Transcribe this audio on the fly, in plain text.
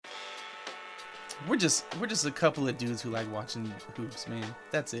We're just a couple of dudes who like watching hoops, man.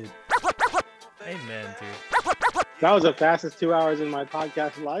 That's it. Amen, dude. That was the fastest 2 hours in my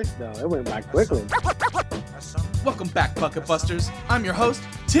podcast life, though. It went by quickly. Welcome back, Bucket Busters. I'm your host,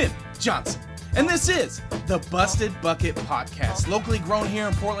 Tim Johnson. And this is the Busted Bucket Podcast, locally grown here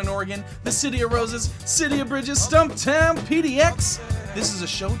in Portland, Oregon, the City of Roses, City of Bridges, Stumptown, PDX. This is a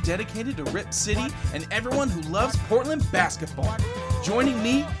show dedicated to Rip City and everyone who loves Portland basketball. Joining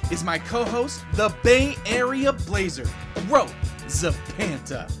me is my co-host, the Bay Area Blazer, Ro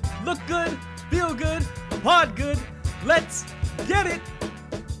Zapanta. Look good, feel good, pod good. Let's get it.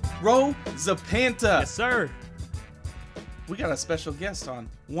 Ro Zapanta. Yes, sir. We got a special guest on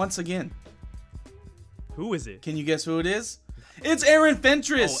once again. Who is it? Can you guess who it is? It's Aaron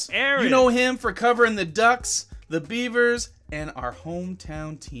Fentress. Oh, Aaron. You know him for covering the Ducks, the Beavers, and our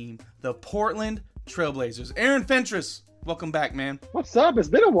hometown team, the Portland Trailblazers. Aaron Fentress, welcome back, man. What's up? It's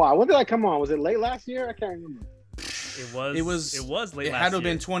been a while. When did I come on? Was it late last year? I can't remember. It was late last year. It had to have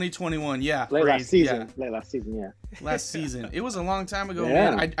been 2021, yeah. Late last season. Yeah. Late last season, yeah. Last season. It was a long time ago,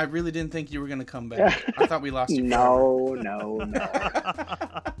 Yeah. man. I really didn't think you were going to come back. I thought we lost you No.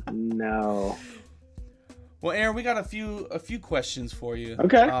 Well, Aaron, we got a few questions for you.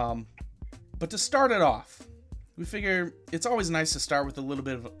 Okay. But to start it off, we figure it's always nice to start with a little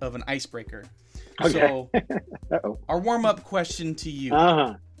bit of an icebreaker. Okay. So, Uh-oh. our warm-up question to you.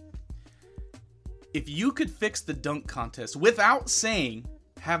 Uh-huh. If you could fix the dunk contest without saying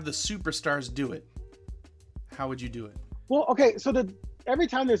have the superstars do it, how would you do it? Well, okay, so every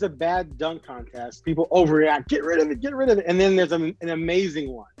time there's a bad dunk contest, people overreact, get rid of it, and then there's an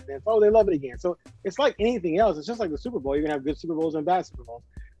amazing one. And they love it again. So it's like anything else. It's just like the Super Bowl. You're going to have good Super Bowls and bad Super Bowls.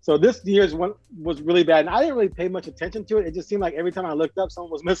 So this year's one was really bad, and I didn't really pay much attention to it. It just seemed like every time I looked up,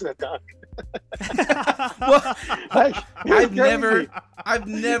 someone was missing a dunk. Well, Like, I've never In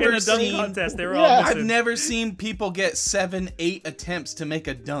a dunk seen contest, they were Yeah. all I've missing. never seen people get 7-8 attempts to make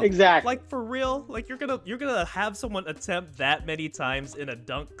a dunk. Exactly. Like, for real? Like, you're gonna have someone attempt that many times in a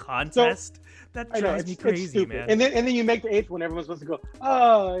dunk contest? That I know, drives me crazy, stupid. man. And then you make the eighth one. Everyone's supposed to go,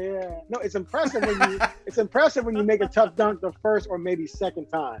 oh yeah. No, it's impressive when you make a tough dunk the first or maybe second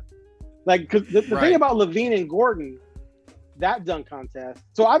time. Like, because the Right. thing about Levine and Gordon, that dunk contest.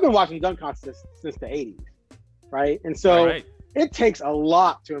 So I've been watching dunk contests since the '80s, right? And so Right. it takes a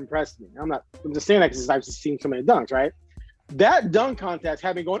lot to impress me. I'm just saying that because I've just seen so many dunks, right? That dunk contest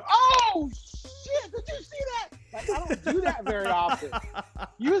had me going, oh shit, did you see that? Like, I don't do that very often.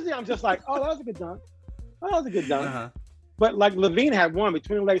 Usually I'm just like, oh, that was a good dunk. Oh, that was a good dunk. Uh-huh. But like Levine had one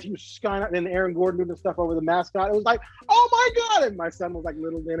between the legs, he was skying out, and then Aaron Gordon doing the stuff over the mascot. It was like, oh my God. And my son was like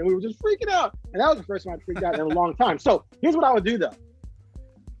little then, and we were just freaking out. And that was the first time I freaked out in a long time. So here's what I would do though.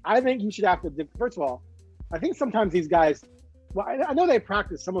 I think you should have to, first of all, I think sometimes these guys, well, I know they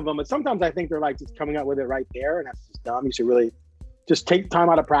practice some of them, but sometimes I think they're like just coming up with it right there, and that's just dumb. You should really just take time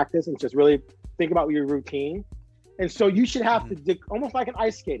out of practice and just really think about your routine. And so you should have to, almost like an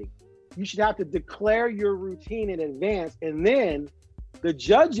ice skating, you should have to declare your routine in advance, and then the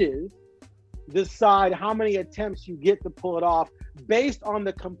judges decide how many attempts you get to pull it off based on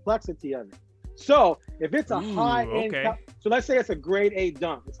the complexity of it. So if it's a high-end, okay. So let's say it's a grade A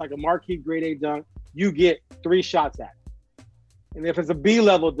dunk. It's like a marquee grade A dunk. You get 3 shots at it. And if it's a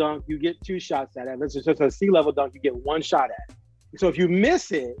B-level dunk, you get 2 shots at it. If it's just a C-level dunk, you get 1 shot at it. So if you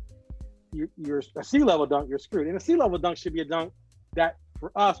miss it, you're a C-level dunk, you're screwed. And a C-level dunk should be a dunk that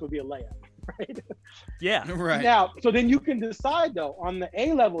for us would be a layup, right? Yeah. Right. Now, so then you can decide though on the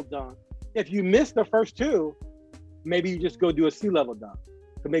A-level dunk, if you miss the first 2, maybe you just go do a C-level dunk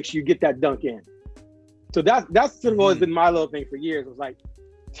to make sure you get that dunk in. So that's sort of always been my little thing for years. It was like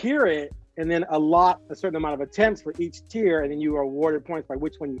tier it, and then a certain amount of attempts for each tier, and then you are awarded points by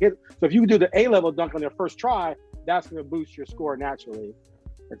which one you hit. So if you do the A-level dunk on their first try, that's going to boost your score naturally,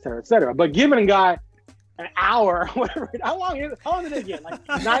 et cetera, et cetera. But giving a guy an hour, whatever, how long did it get? Like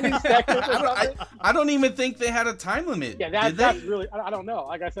 90 seconds or something? I don't even think they had a time limit. Yeah, that's really, I don't know.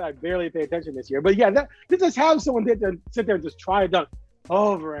 Like I said, I barely pay attention this year. But yeah, to just have someone sit there and just try a dunk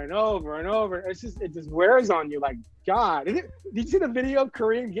over and over and over, it just wears on you. Like, God. Did you see the video of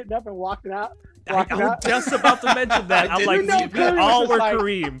Kareem getting up and walking out? I was just about to mention that. I'm like, Kareem we was all just were like-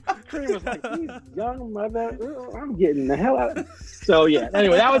 Kareem. Kareem was like, "These young mother, I'm getting the hell out of." So yeah.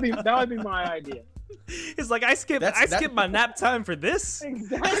 Anyway, that would be my idea. It's like, I skipped my nap time for this.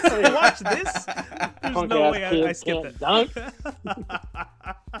 Exactly. Watch this. There's Punk no ass way kid I skipped can't it. dunk.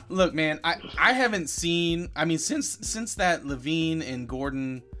 Look, man, I haven't seen, I mean, since that Levine and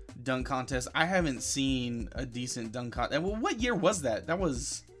Gordon dunk contest, I haven't seen a decent dunk contest. Well, what year was that? That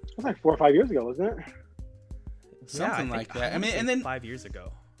was It was like 4 or 5 years ago, wasn't it? something like that. I mean, say and then 5 years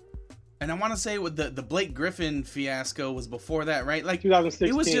ago. And I want to say with the Blake Griffin fiasco was before that, right? Like 2016.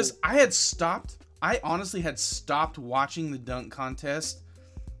 It was just I honestly had stopped watching the dunk contest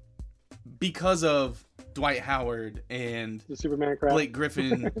because of Dwight Howard and the Superman crap. Blake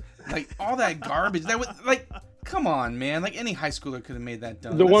Griffin, like all that garbage. That was like, come on, man! Like any high schooler could have made that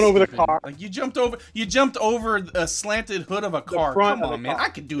dunk. The That's one over stupid. the car. Like you jumped over a slanted hood of a car. Come on, man! I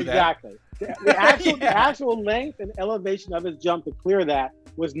could do that. Exactly. The actual length and elevation of his jump to clear that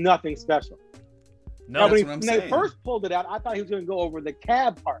was nothing special. No, that's when what I'm they saying. first pulled it out, I thought he was going to go over the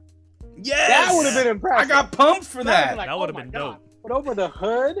cab part. Yes, That would have been impressive. I got pumped for that. That would have been dope. But over the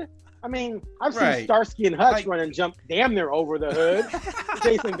hood, I mean, I've seen Right. Starsky and Hutch Like- run and jump damn near over the hood,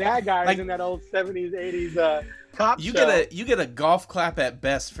 chasing bad guys Like- in that old 70s, 80s cop You show. get a golf clap at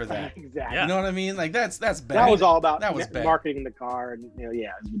best for that. Exactly. Yeah. You know what I mean? Like that's bad. That was all about That was bad. marketing the car, and it was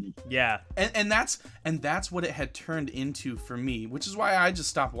ridiculous. Yeah. And that's what it had turned into for me, which is why I just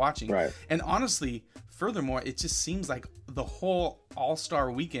stopped watching. Right. And honestly, furthermore, it just seems like the whole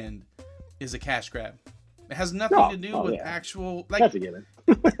All-Star weekend is a cash grab. It has nothing to do with actual like. That's a given.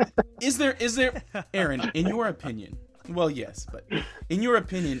 Is there Aaron, in your opinion? Well, yes, but in your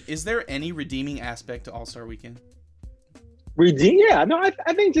opinion, is there any redeeming aspect to All-Star weekend? Yeah, no,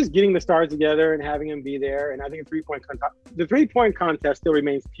 I think just getting the stars together and having them be there, and I think the 3-point contest still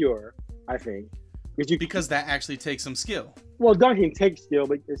remains pure. I think Because that actually takes some skill. well, dunking takes skill,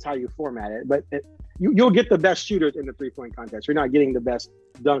 but it's how you format it. But you'll get the best shooters in the 3-point contest. You're not getting the best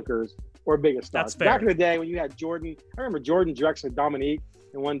dunkers or biggest stars. That's fair. Back in the day when you had Jordan, I remember Jordan, Drexler, Dominique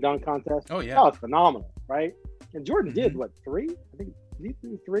in one dunk contest. Oh yeah. That was phenomenal, right? And Jordan did Mhm. what, 3? I think did he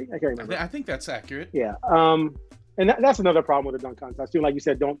do 3? I can't remember. I think that's accurate. Yeah. And that's another problem with the dunk contest too. Like you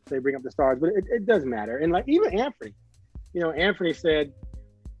said, don't they bring up the stars, but it does matter. And like even Anthony, Anthony said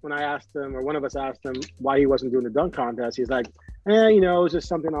when I asked him, or one of us asked him why he wasn't doing the dunk contest, he's like, it was just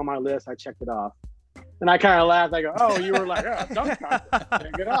something on my list. I checked it off. And I kind of laughed. I go, oh, you were like, dunk contest.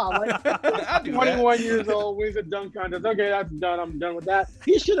 Check it off. Like, I'll do 21 that. years old, wins a dunk contest. Okay, that's done. I'm done with that.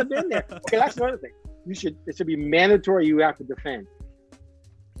 He should have been there. Okay, that's another thing. It should be mandatory. You have to defend.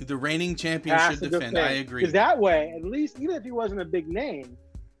 The reigning champion Has should to defend. I agree. Because that way, at least, even if he wasn't a big name,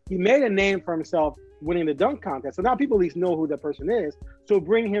 he made a name for himself winning the dunk contest. So now people at least know who that person is. So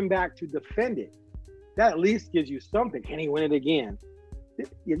bring him back to defend it. That at least gives you something. Can he win it again?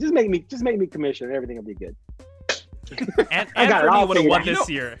 Yeah, just make me commissioner. Everything will be good. And I got it Anthony all would have won figured this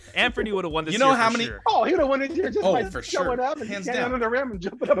year. Anthony would have won this You year. know how for many- Sure. Oh, he would have won it here just by for showing sure. up and Hands standing down. under the rim and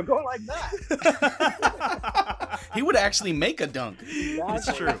jumping up and going like that. He would actually make a dunk.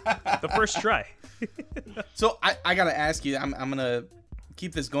 It's true. The first try. So I gotta ask you. I'm gonna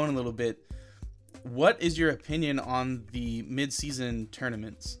keep this going a little bit. What is your opinion on the mid-season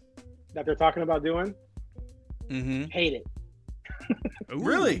tournaments? That they're talking about doing. Mm-hmm. Hate it. Ooh,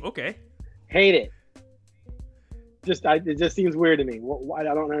 Really? Okay. Hate it. It just seems weird to me. Why I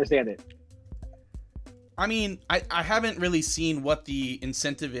don't understand it. I mean, I haven't really seen what the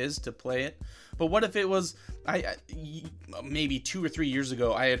incentive is to play it, but what if it was maybe 2 or 3 years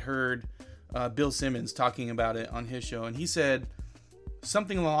ago I had heard Bill Simmons talking about it on his show, and he said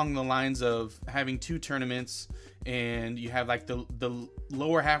something along the lines of having 2 tournaments, and you have like the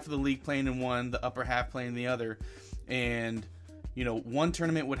lower half of the league playing in one, the upper half playing in the other, and one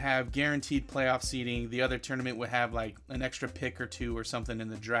tournament would have guaranteed playoff seeding, the other tournament would have like an extra pick or 2 or something in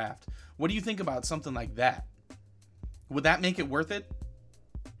the draft. What do you think about something like that? Would that make it worth it?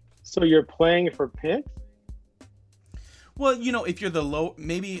 So you're playing for picks? Well, if you're the low,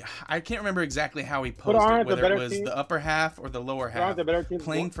 maybe I can't remember exactly how he posed it, aren't the whether better it was teams- the upper half or the lower half. Aren't the better teams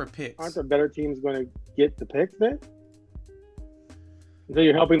playing for picks? Aren't the better teams going to get the picks then? So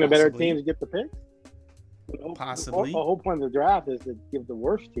you're helping the better Possibly. teams get the picks? Possibly. The whole point of the draft is to give the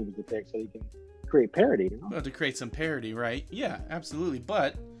worst teams the picks so you can create parity. Well, to create some parity, right? Yeah, absolutely.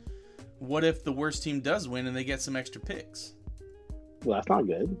 But what if the worst team does win and they get some extra picks? Well, that's not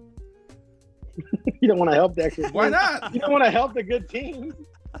good. You don't want to help the extra Why teams. not? You don't want to help the good teams.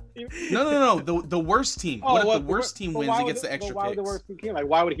 No. The worst team. Oh, What well, if the worst team but wins why and would gets the extra why would the picks? worst team win? Like,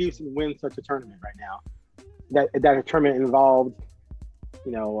 why would Houston win such a tournament right now? That tournament involved,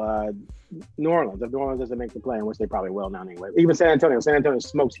 New Orleans. If New Orleans doesn't make the play, which they probably will now anyway. Even San Antonio. San Antonio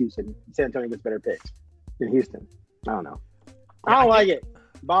smokes Houston. San Antonio gets better picks than Houston. I don't know. I don't like it.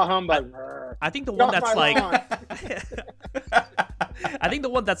 Bah humbug. I think the Get one off that's my like lawn. I think the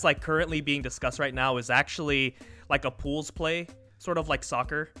one that's like currently being discussed right now is actually like a pools play, sort of like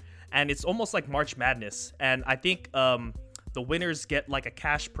soccer, and it's almost like March Madness. And I think the winners get like a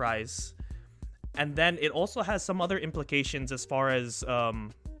cash prize, and then it also has some other implications as far as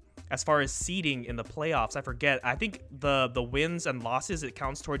as far as seeding in the playoffs. I forget. I think the wins and losses, it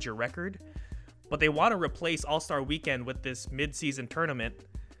counts towards your record. But they want to replace All-Star Weekend with this mid-season tournament.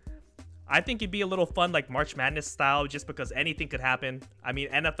 I think it'd be a little fun, like March Madness style, just because anything could happen. I mean,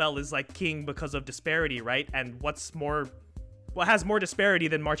 NFL is like king because of disparity, right? And what has more disparity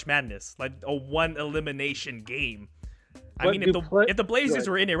than March Madness? Like a one elimination game. I mean, if the Blazers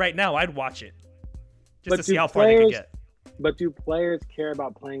were in it right now, I'd watch it just to see how far they could get. But do players care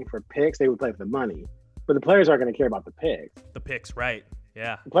about playing for picks? They would play for the money. But the players aren't going to care about the picks. The picks, right?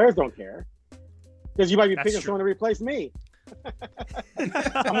 Yeah. The players don't care. Because you might be picking someone to replace me.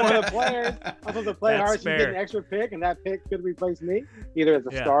 I'm one of the players. I'm supposed to play hard, so you get an extra pick, and that pick could replace me, either as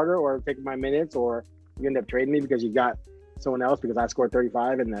a starter or taking my minutes, or you end up trading me because you got someone else because I scored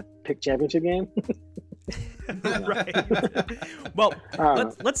 35 in the pick championship game. Right. Well,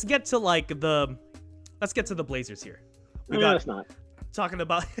 let's get to the Blazers here. It's not talking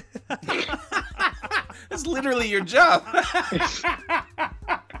about. It's literally your job.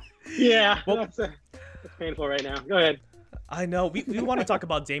 Yeah, well, that's painful right now. Go ahead. I know. We want to talk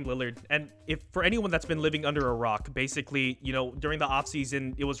about Dame Lillard. And if for anyone that's been living under a rock, basically, during the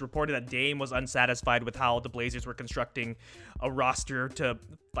offseason, it was reported that Dame was unsatisfied with how the Blazers were constructing a roster to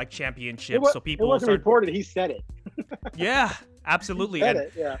like championships. It wasn't reported. He said it. Yeah, absolutely.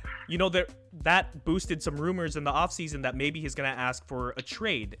 That boosted some rumors in the offseason that maybe he's going to ask for a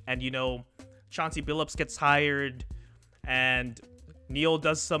trade. And, Chauncey Billups gets hired and Neil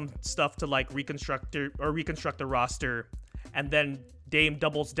does some stuff to like reconstruct the roster, and then Dame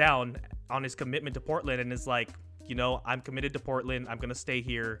doubles down on his commitment to Portland and is like, I'm committed to Portland. I'm gonna stay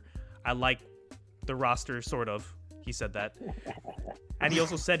here. I like the roster, sort of. He said that, and he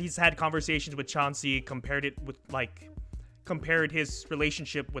also said he's had conversations with Chauncey, compared his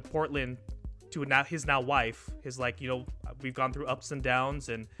relationship with Portland to his now wife. His we've gone through ups and downs,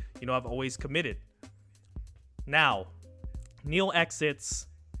 and I've always committed. Now, Neil exits,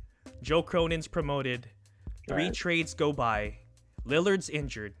 Joe Cronin's promoted, 3 trades go by, Lillard's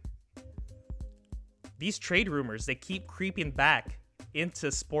injured. These trade rumors, they keep creeping back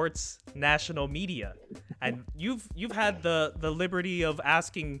into sports national media. And you've had the liberty of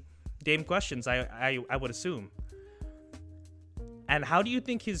asking Dame questions, I would assume. And how do you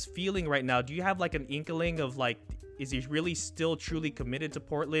think he's feeling right now? Do you have like an inkling of like, is he really still truly committed to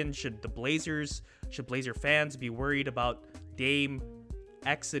Portland? Should Blazer fans be worried about Dame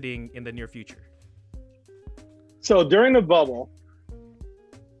exiting in the near future? So during the bubble,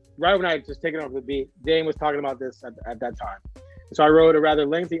 right when I had just taken off the beat, Dame was talking about this at that time. So I wrote a rather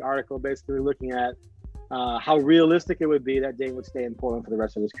lengthy article basically looking at how realistic it would be that Dame would stay in Portland for the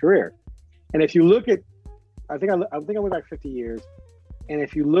rest of his career. And if you look at, I think I went back 50 years, and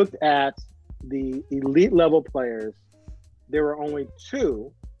if you looked at the elite level players, there were only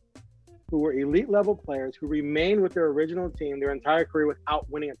 2 who were elite level players who remained with their original team their entire career without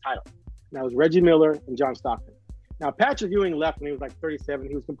winning a title. And that was Reggie Miller and John Stockton. Now, Patrick Ewing left when he was like 37.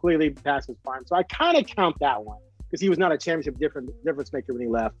 He was completely past his prime. So I kind of count that one because he was not a championship difference maker when he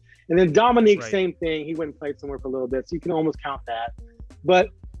left. And then Dominique, same thing. He went and played somewhere for a little bit. So you can almost count that. But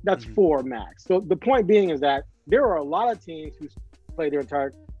that's 4 max. So the point being is that there are a lot of teams who played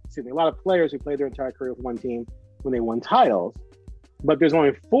a lot of players who played their entire career with one team when they won titles. But there's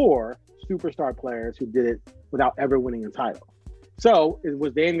only 4 superstar players who did it without ever winning a title. So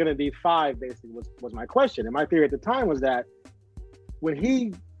was Dame going to be 5, basically, was my question. And my theory at the time was that when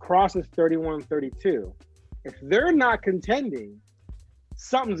he crosses 31, 32, if they're not contending,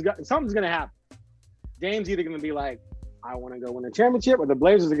 something's going to happen. Dame's either going to be like, I want to go win a championship, or the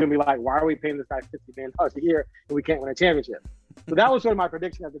Blazers are going to be like, why are we paying this guy $50 million a year and we can't win a championship? So that was sort of my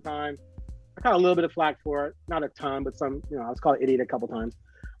prediction at the time. I got a little bit of flack for it, not a ton, but some, I was called an idiot a couple times.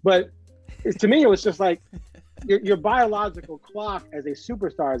 But to me, it was just like your biological clock as a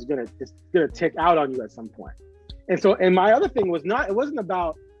superstar is gonna tick out on you at some point. And my other thing was it wasn't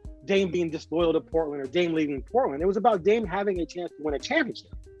about Dame being disloyal to Portland or Dame leaving Portland. It was about Dame having a chance to win a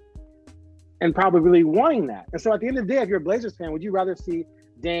championship and probably really wanting that. And so at the end of the day, if you're a Blazers fan, would you rather see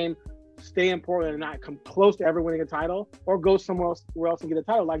Dame stay in Portland and not come close to ever winning a title, or go somewhere else and get a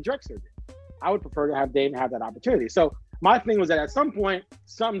title like Drexler did? I would prefer to have Dame have that opportunity. So my thing was that at some point,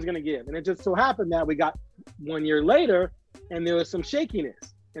 something's going to give. And it just so happened that we got 1 year later and there was some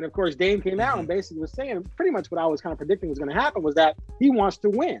shakiness. And of course, Dame came out and basically was saying pretty much what I was kind of predicting was going to happen, was that he wants to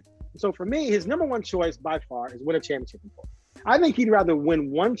win. So for me, his number 1 choice by far is win a championship in Portland. I think he'd rather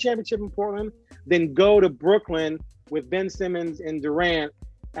win 1 championship in Portland than go to Brooklyn with Ben Simmons and Durant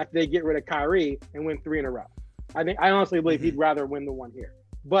after they get rid of Kyrie and win 3 in a row. I honestly believe he'd rather win the 1 here.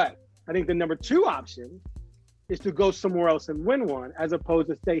 But I think the number 2 option is to go somewhere else and win one, as opposed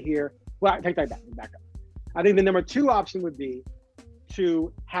to stay here. Well, I take that back up. I think the number 2 option would be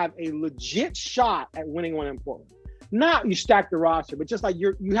to have a legit shot at winning one in Portland. Not you stack the roster, but just like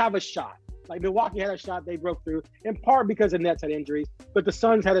you have a shot. Like Milwaukee had a shot, they broke through, in part because the Nets had injuries, but the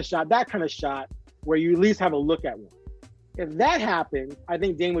Suns had a shot, that kind of shot where you at least have a look at one. If that happened, I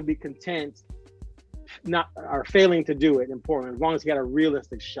think Dame would be content failing to do it in Portland, as long as he got a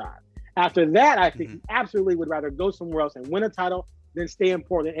realistic shot. After that, I think he absolutely would rather go somewhere else and win a title than stay in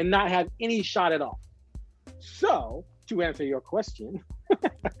Portland and not have any shot at all. So, to answer your question,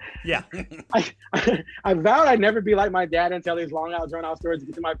 yeah, I vowed I'd never be like my dad and tell these long out, drawn out stories to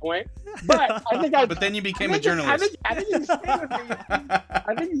get to my point. But I think But then you became a journalist. I think you stay with me.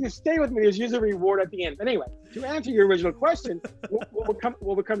 I think you stay with me. There's usually a reward at the end. But anyway, to answer your original question,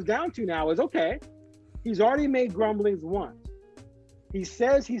 what it comes down to now is, okay, he's already made grumblings once. He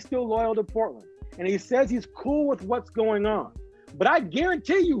says he's still loyal to Portland, and he says he's cool with what's going on. But I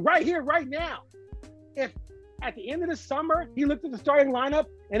guarantee you right here, right now, if at the end of the summer, he looked at the starting lineup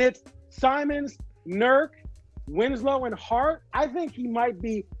and it's Simons, Nurk, Winslow, and Hart, I think he might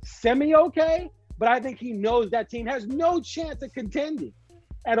be semi-okay, but I think he knows that team has no chance of contending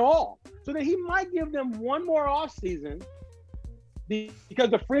at all. So then he might give them one more offseason because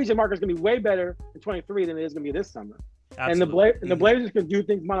the free agent market is going to be way better in 23 than it is going to be this summer. absolutely. And the Blazers can do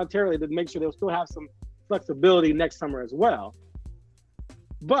things monetarily to make sure they'll still have some flexibility next summer as well.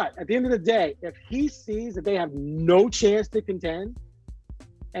 But at the end of the day, if he sees that they have no chance to contend,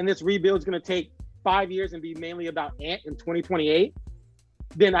 and this rebuild is going to take 5 years and be mainly about Ant in 2028,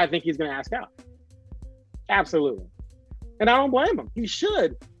 then I think he's going to ask out. Absolutely. And I don't blame him. He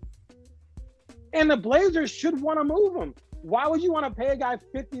should. And the Blazers should want to move him. Why would you want to pay a guy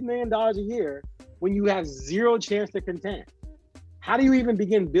 $50 million a year when you have zero chance to contend? How do you even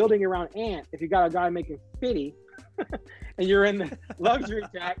begin building around Ant if you got a guy making 50 and you're in the luxury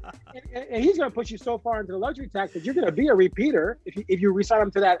tax, and he's going to push you so far into the luxury tax that you're going to be a repeater if you resign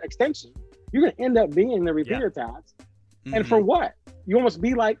him to that extension. You're going to end up being the repeater tax. And for what? You almost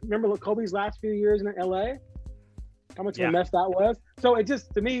be like, remember Kobe's last few years in LA? How much of a mess that was? So it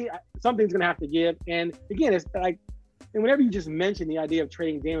just, to me, something's going to have to give. And again, it's like, and whenever you just mention the idea of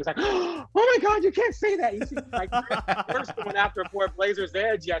trading Dame, it's like, oh my God, you can't say that. You see, like, first one after poor Blazers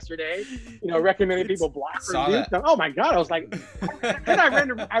Edge yesterday, recommending people block or do stuff. Oh my God, I was like, then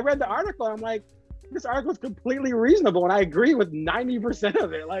I read the article. I'm like, this article is completely reasonable, and I agree with 90%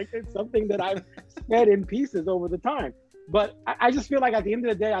 of it. Like, it's something that I've said in pieces over the time. But I just feel like at the end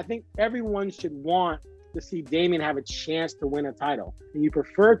of the day, I think everyone should want to see Damian have a chance to win a title. And you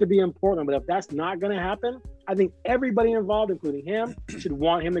prefer it to be in Portland, but if that's not going to happen, I think everybody involved, including him, should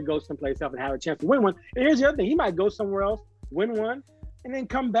want him to go someplace else and have a chance to win one. And here's the other thing. He might go somewhere else, win one, and then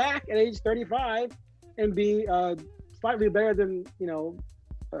come back at age 35 and be slightly better than,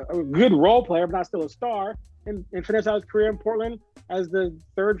 a good role player, but not still a star, and finish out his career in Portland as the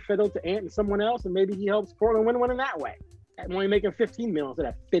third fiddle to Ant and someone else, and maybe he helps Portland win one in that way. I'm only making 15 million instead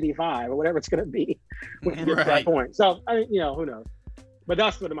of 55 or whatever it's going to be when you get to that point. So, who knows? But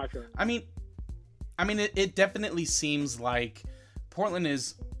that's what my feeling. I mean, it definitely seems like Portland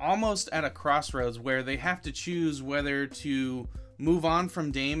is almost at a crossroads where they have to choose whether to move on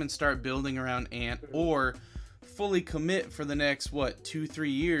from Dame and start building around Ant, or fully commit for the next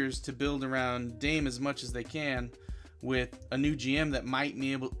 2-3 years to build around Dame as much as they can, with a new GM that might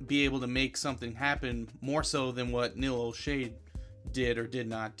be able to make something happen more so than what Neil O'Shea did or did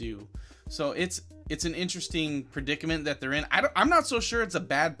not do. So it's an interesting predicament that they're in. I'm not so sure it's a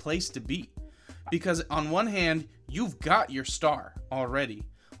bad place to be, because on one hand, you've got your star already.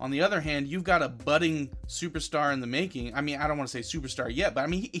 On the other hand, you've got a budding superstar in the making. I mean, I don't want to say superstar yet, but I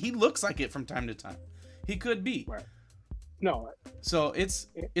mean, he looks like it from time to time. He could be. Right. No. So it's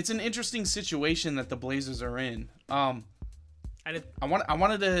an interesting situation that the Blazers are in. I kind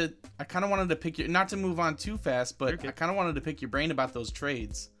of wanted to pick your, not to move on too fast, but I kind of wanted to pick your brain about those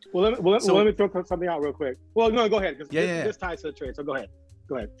trades. Well, let me throw something out real quick. Well, no, go ahead, because this ties to the trade. So go ahead.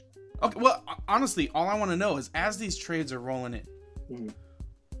 Okay. Well, honestly, all I want to know is, as these trades are rolling in,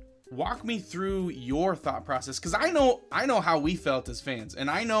 walk me through your thought process, because I know how we felt as fans, and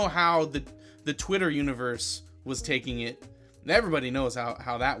I know how the Twitter universe was taking it. Everybody knows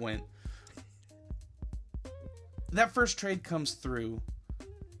how that went. That first trade comes through.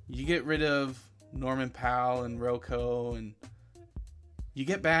 You get rid of Norman Powell and Rocco, and you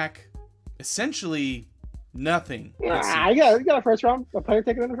get back essentially nothing. You got a first round, a player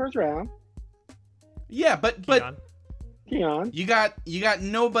taken in the first round. Yeah, but Keon. You got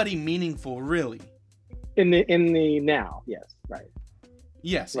nobody meaningful, really. In the now, yes, right.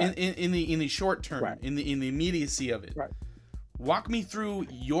 Yes, Right. in the short term, Right. in the immediacy of it. Right. Walk me through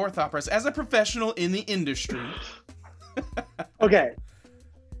your thought process as a professional in the industry. Okay,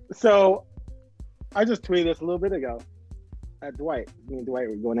 so I just tweeted this a little bit ago at Dwight. Me and Dwight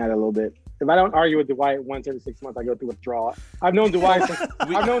were going at it a little bit. If I don't argue with Dwight once every 6 months, I go through withdrawal. I've known Dwight.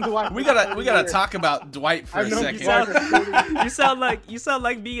 I've known Dwight. We gotta talk about Dwight for a I've known second. Dwight for 30 years. You sound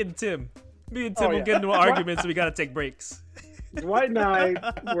like me and Tim. Me and Tim Oh, will yeah. get into arguments, so we gotta take breaks. Dwight and I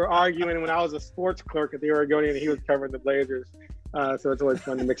were arguing when I was a sports clerk at the Oregonian, and he was covering the Blazers. So it's always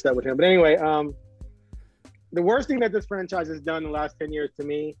fun to mix that with him. But anyway, the worst thing that this franchise has done in the last 10 years to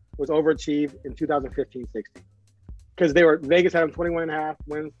me was overachieve in 2015-16. Because Vegas had them 21.5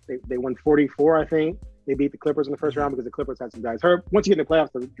 wins. They won 44, I think. They beat the Clippers in the first round because the Clippers had some guys hurt. Once you get in the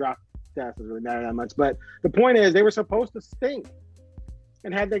playoffs, the drop stats doesn't really matter that much. But the point is, they were supposed to stink.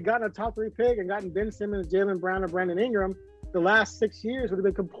 And had they gotten a top 3 pick and gotten Ben Simmons, Jaylen Brown, or Brandon Ingram, the last 6 years would have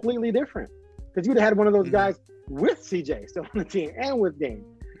been completely different. Because you'd have had one of those guys with CJ still on the team and with Dame.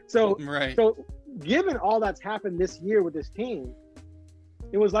 So, Right. so given all that's happened this year with this team,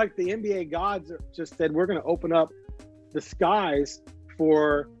 it was like the NBA gods just said, we're going to open up the skies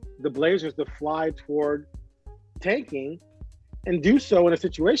for the Blazers to fly toward tanking and do so in a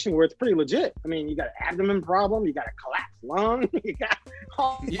situation where it's pretty legit. I mean, you got an abdomen problem, you got a collapsed lung, you got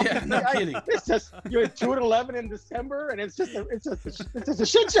Yeah, no kidding. It's just you're at 2-11 in December, and it's just a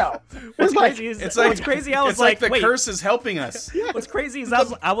shit show. What's like- crazy is It's like what's crazy. I was it's like the wait, curse is helping us. what's crazy is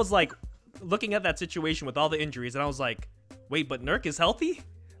I was like looking at that situation with all the injuries, and I was like, wait, but Nurk is healthy?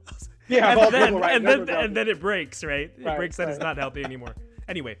 Yeah, and of all then, people, right? and, Never then, doubt and then it breaks, right? It Right, breaks that right. it's not healthy anymore.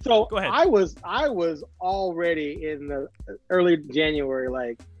 Anyway, So go ahead. I was already in the early January,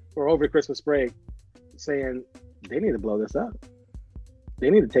 like, or over Christmas break, saying they need to blow this up. They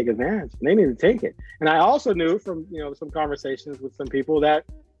need to take advantage. They need to take it. And I also knew from some conversations with some people that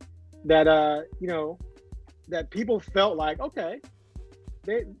people felt like, okay,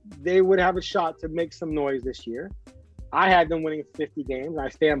 they would have a shot to make some noise this year. I had them winning 50 games. And I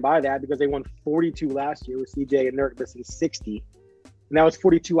stand by that because they won 42 last year with CJ and Nurk missing 60. And that was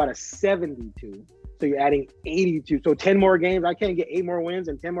 42 out of 72. So you're adding 82. So 10 more games. I can't get 8 more wins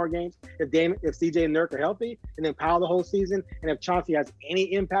and 10 more games if CJ and Nurk are healthy, and then Powell the whole season. And if Chauncey has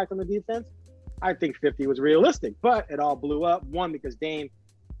any impact on the defense, I think 50 was realistic. But it all blew up. One, because Dame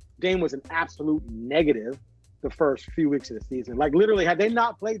was an absolute negative the first few weeks of the season. Like, literally, had they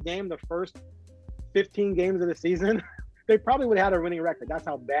not played Dame the first 15 games of the season, they probably would have had a winning record. That's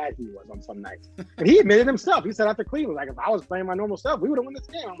how bad he was on some nights. And he admitted himself. He said after Cleveland, like, if I was playing my normal stuff, we would have won this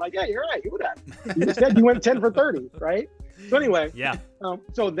game. I'm like, yeah, you're right. You would have. You said you went 10 for 30, right? So anyway, Yeah.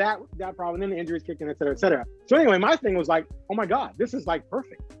 so that problem, then the injuries kicked in, et cetera, et cetera. So anyway, my thing was like, oh my God, this is like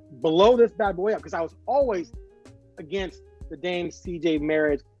perfect. Blow this bad boy up. Because I was always against the Dame CJ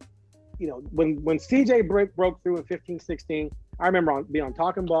marriage. When CJ broke through in 15-16, I remember being on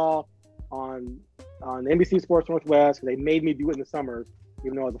Talking Ball on NBC Sports Northwest. They made me do it in the summers,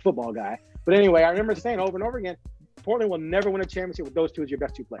 even though I was a football guy. But anyway, I remember saying over and over again, Portland will never win a championship with those two as your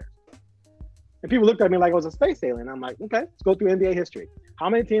best 2 players. And people looked at me like I was a space alien. I'm like, okay, let's go through NBA history. How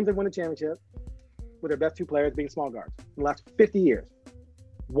many teams have won a championship with their best 2 players being small guards in the last 50 years?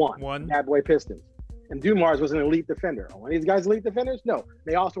 One. Bad boy Pistons. And Dumars was an elite defender. Are one of these guys elite defenders? No.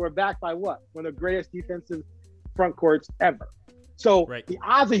 They also were backed by what? One of the greatest defensive front courts ever. So Right. the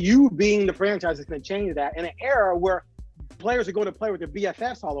odds of you being the franchise is going to change that in an era where players are going to play with their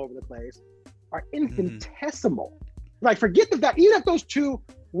BFFs all over the place are infinitesimal. Like, forget that. Even if those 2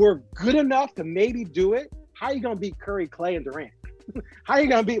 were good enough to maybe do it, how are you going to beat Curry, Clay, and Durant? How are you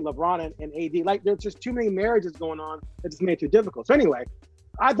going to beat LeBron and AD? Like, there's just too many marriages going on that just made it too difficult. So anyway,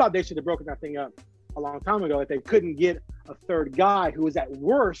 I thought they should have broken that thing up a long time ago if they couldn't get a third guy who was at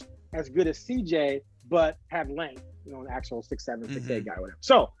worst as good as CJ, but had length, an actual 6'7", 6'8" guy, whatever.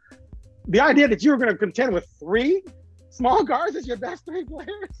 So the idea that you were going to contend with 3 small guards as your best 3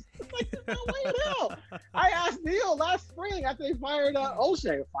 players, like, no way in hell. I asked Neil last spring after they fired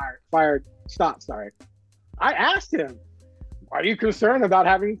O'Shea, I asked him, are you concerned about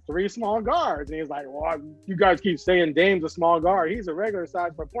having 3 small guards? And he was like, well, you guys keep saying Dame's a small guard. He's a regular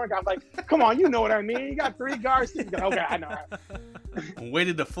size for a point guard. I was like, come on, you know what I mean. You got 3 guards. Okay, I know. Way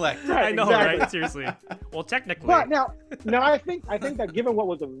to deflect. Right, I know, exactly. right? Seriously. Well, technically. But now I think that given what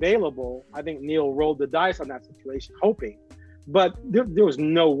was available, I think Neil rolled the dice on that situation, hoping. But there was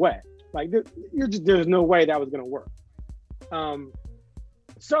no way. Like, there's no way that was going to work.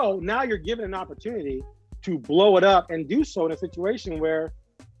 So now you're given an opportunity to blow it up and do so in a situation where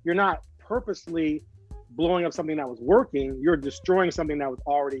you're not purposely blowing up something that was working. You're destroying something that was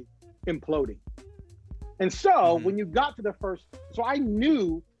already imploding. And so when you got to the first, so I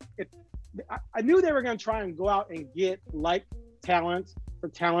knew they were going to try and go out and get like talent for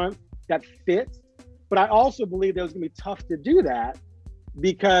talent that fits. But I also believe it was going to be tough to do that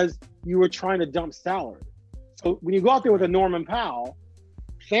because you were trying to dump salary. So when you go out there with a Norman Powell,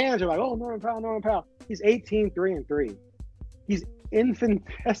 fans are like, oh, Norman Powell. He's 18-3-3. He's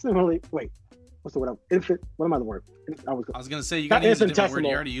infinitesimally, wait, what's the word? What am I the word? I was going to say, you got to use a different word.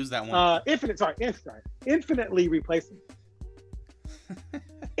 You already used that one. Infinitely replaceable.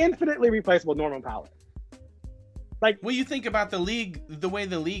 Infinitely replaceable Norman Powell. Like, well, you think about the league, the way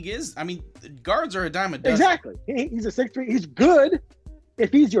the league is. I mean, guards are a dime a dozen. Exactly. He's a 6'3". He's good.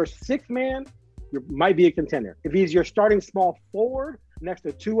 If he's your sixth man, you might be a contender. If he's your starting small forward next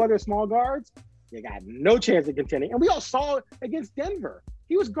to two other small guards, you got no chance of contending. And we all saw it against Denver.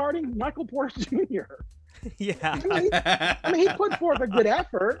 He was guarding Michael Porter Jr. Yeah. I mean, he put forth a good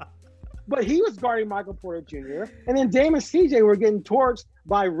effort, but he was guarding Michael Porter Jr. And then Dame and CJ were getting torched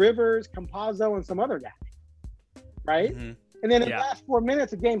by Rivers, Campazzo, and some other guy. Right? Mm-hmm. And then in the last 4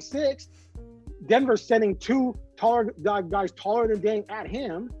 minutes of game 6, Denver's sending two guys taller than Dame at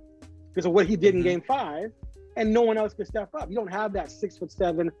him because of what he did in game 5, and no one else can step up. You don't have that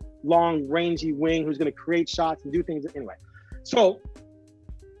 6'7" long, rangy wing who's going to create shots and do things anyway. So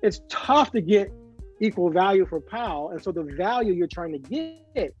it's tough to get equal value for Powell, and so the value you're trying to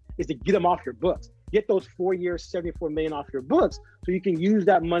get is to get him off your books. Get those 4 years, $74 million off your books so you can use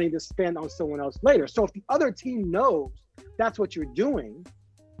that money to spend on someone else later. So if the other team knows that's what you're doing,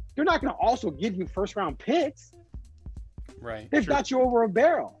 they're not going to also give you first-round picks. Right. They've got you over a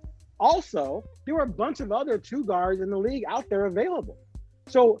barrel. Also, there were a bunch of other two guards in the league out there available.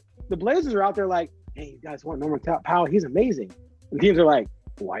 So the Blazers are out there like, hey, you guys want Norman Powell? He's amazing. And teams are like,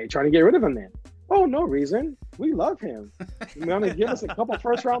 why are you trying to get rid of him then? Oh, no reason. We love him. You want to give us a couple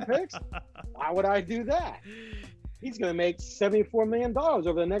first-round picks? Why would I do that? He's going to make $74 million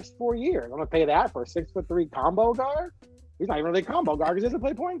over the next 4 years. I'm going to pay that for a 6'3" combo guard? He's not even really a combo guard because he doesn't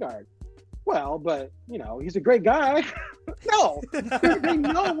play point guard. Well, but, you know, he's a great guy. No, they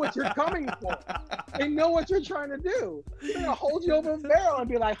know what you're coming for. They know what you're trying to do. They're going to hold you over a barrel and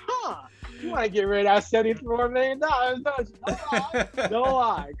be like, you want to get rid of that $74 million? No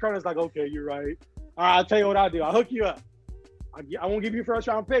lie. Cronin's like, okay, you're right. All right, I'll tell you what I'll do. I'll hook you up. I won't give you a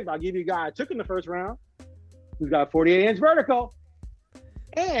first-round pick, but I'll give you a guy I took in the first round who's got a 48-inch vertical.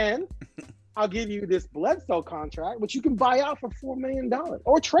 And I'll give you this Bledsoe contract, which you can buy out for $4 million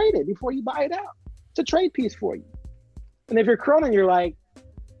or trade it before you buy it out. It's a trade piece for you. And if you're Cronin, you're like,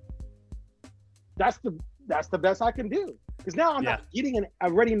 that's the best I can do. Because now I'm not getting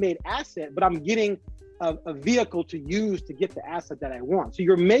a ready-made asset, but I'm getting a vehicle to use to get the asset that I want. So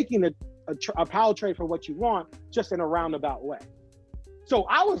you're making a Powell trade for what you want, just in a roundabout way. So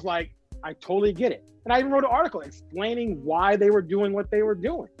I was like, I totally get it. And I even wrote an article explaining why they were doing what they were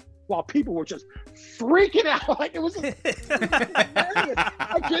doing, while people were just freaking out. Like, it was hilarious.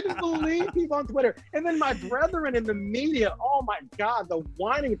 I couldn't believe people on Twitter. And then my brethren in the media, oh my God, the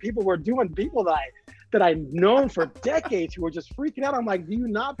whining people were doing, people that I've known for decades who were just freaking out. I'm like, do you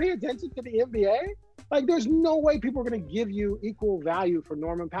not pay attention to the NBA? Like, there's no way people are going to give you equal value for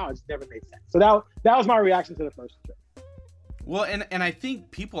Norman Powell. It's never made sense. So that was my reaction to the first trip. Well, and I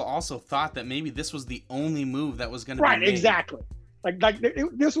think people also thought that maybe this was the only move that was going to be made. Right, exactly.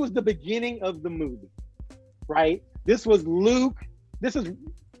 This was the beginning of the movie, right? This was Luke. This is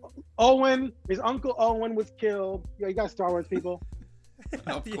Owen. His uncle Owen was killed. You got Star Wars people?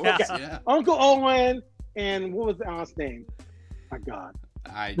 Of course, yeah. Uncle Owen and what was the aunt's name? My God.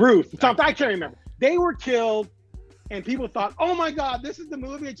 Ruth. I can't remember. They were killed, and people thought, oh my God, this is the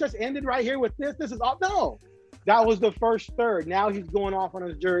movie. It just ended right here with this. This is all. No, that was the first third. Now he's going off on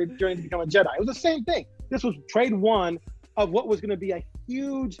his journey to become a Jedi. It was the same thing. This was trade one of what was going to be a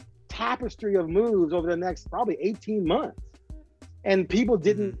huge tapestry of moves over the next probably 18 months. And people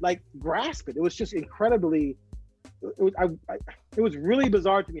didn't grasp it. It was just incredibly, it was really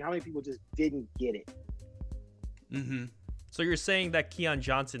bizarre to me how many people just didn't get it. Mm-hmm. So you're saying that Keon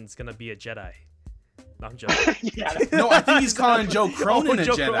Johnson's going to be a Jedi? No, I'm joking. No, I think he's calling Joe Cronin a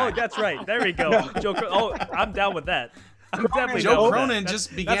Jedi. Oh, that's right. There we go. I'm down with that. Joe Cronin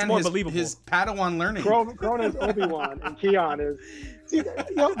just began his Padawan learning. Cronin's Obi-Wan and Keon is. See,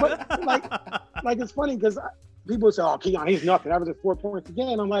 but it's funny because people say, "Oh, Keon, he's nothing." Averages 4 points a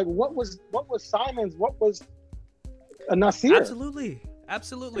game. I'm like, what was Simons? What was a Nasir? Absolutely. And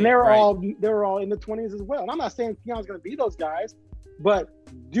they were all in the 20s as well. And I'm not saying Keon's going to be those guys, but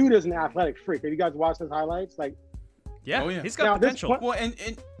dude is an athletic freak. Have you guys watched his highlights? Like, Yeah, Oh, yeah. he's got Now, this potential. point- Well,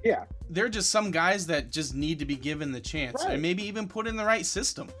 and Yeah. there are just some guys that just need to be given the chance Right. and maybe even put in the right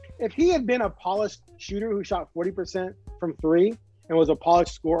system. If he had been a polished shooter who shot 40% from three and was a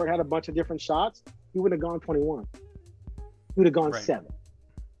polished scorer and had a bunch of different shots, he would have gone 21. He would have gone Right. 7.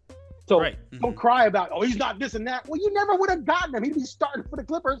 So Right. don't cry about, oh, he's not this and that. Well, you never would have gotten him. He'd be starting for the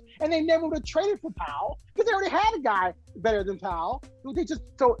Clippers, and they never would have traded for Powell because they already had a guy better than Powell.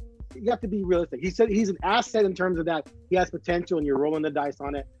 So you have to be realistic. He said he's an asset in terms of that he has potential, and you're rolling the dice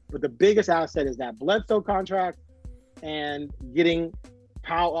on it. But the biggest asset is that Bledsoe contract and getting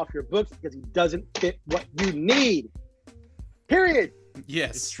Powell off your books because he doesn't fit what you need. Period.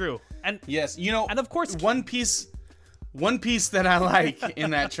 Yes. It's true. And Yes. You know, and of course, one piece that I like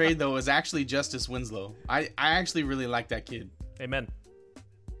in that trade though is actually Justice Winslow. I actually really like that kid. amen.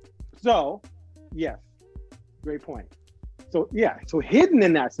 So, yes, great point. So, yeah, so hidden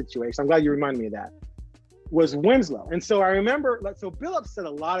in that situation, I'm glad you reminded me of that, was Winslow. And so I remember, so Billups said a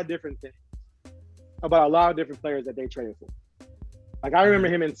lot of different things about a lot of different players that they traded for. Like, I remember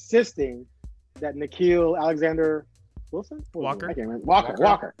him insisting that Nickeil Alexander Wilson? Walker? I can't remember.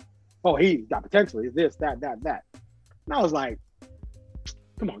 Walker. Oh, he's got potential. He's this, that. And I was like,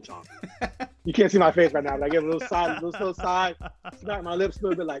 come on, John. You can't see my face right now, but I gave a little side, smack my lips a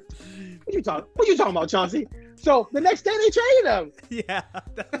little bit like, what you talking about, Chauncey? So the next day they traded him. Yeah.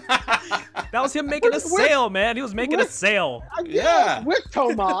 That was him making a sale, man. He was making a sale. Yeah. With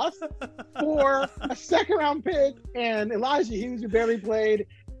Tomas for a second round pick and Elijah Hughes, who barely played,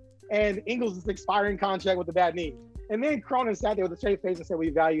 and Ingles' expiring contract with a bad knee. And then Cronin sat there with a straight face and said, we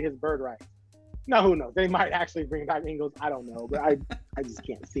value his bird rights. Now, who knows? They might actually bring back Ingles. I don't know, but I just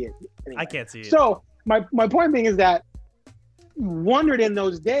can't see it. Anyway. I can't see it. So my point being is that you wondered in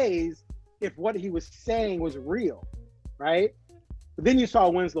those days if what he was saying was real, right? But then you saw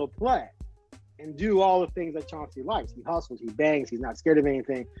Winslow play and do all the things that Chauncey likes. He hustles, he bangs, he's not scared of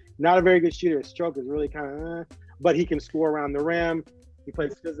anything. Not a very good shooter. His stroke is really kind of, but he can score around the rim. He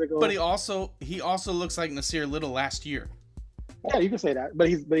plays physical. But he also looks like Nasir Little last year. Yeah, you can say that. But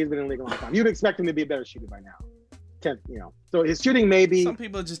he's been in the league a long time. You'd expect him to be a better shooter by now. So his shooting may be. Some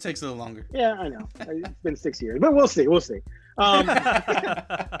people it just takes a little longer. Yeah, I know. It's been 6 years, but we'll see.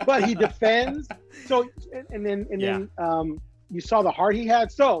 But he defends. So and then you saw the heart he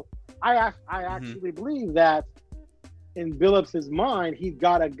had. So I actually believe that in Billups' mind, he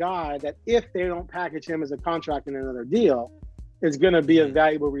got a guy that if they don't package him as a contract in another deal, is going to be a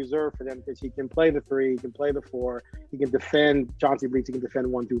valuable reserve for them because he can play the 3, he can play the 4, he can defend Chauncey Breeks, he can defend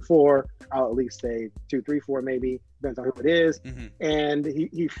 1 through 4. I'll at least say 2, 3, 4 maybe, depends on who it is. Mm-hmm. And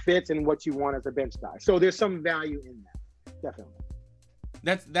he fits in what you want as a bench guy. So there's some value in that, definitely.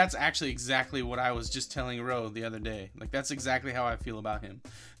 That's actually exactly what I was just telling Ro the other day. Like, that's exactly how I feel about him.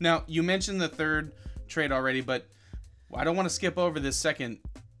 Now, you mentioned the third trade already, but I don't want to skip over this second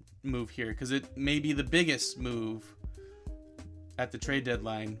move here because it may be the biggest move at the trade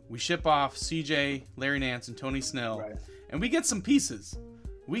deadline. We ship off CJ, Larry Nance, and Tony Snell, Right. and we get some pieces.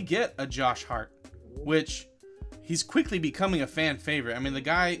 We get a Josh Hart, which he's quickly becoming a fan favorite. I mean, the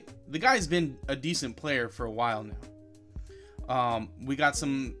guy's been a decent player for a while now. We got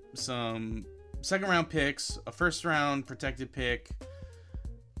some second round picks, a first round protected pick.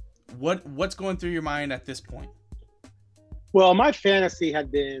 What's going through your mind at this point? Well, my fantasy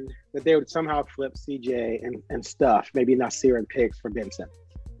had been that they would somehow flip CJ and stuff, maybe Nasir and picks for Ben Simmons.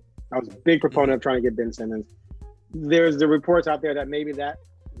 I was a big proponent of trying to get Ben Simmons. There's the reports out there that maybe that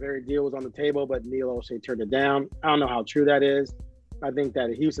very deal was on the table, but Neil O'Shea turned it down. I don't know how true that is. I think that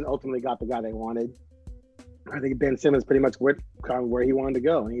Houston ultimately got the guy they wanted. I think Ben Simmons pretty much went kind of where he wanted to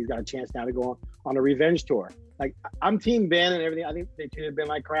go, and he's got a chance now to go on a revenge tour. Like, I'm Team Ben and everything. I think they treated Ben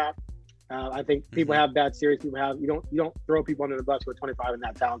like crap. I think people have bad series. People have you don't throw people under the bus who are 25 and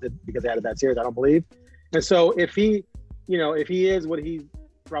not talented because they had a bad series. I don't believe. And so if he is what he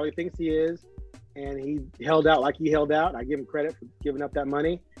probably thinks he is, and he held out like he held out, I give him credit for giving up that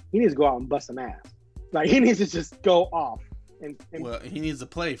money. He needs to go out and bust some ass. Like, he needs to just go off. And Well, he needs to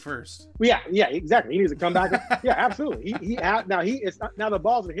play first. yeah, exactly. He needs to come back. Yeah, absolutely. Now the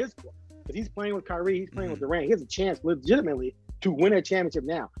ball's in his court because he's playing with Kyrie. He's playing with Durant. He has a chance legitimately to win a championship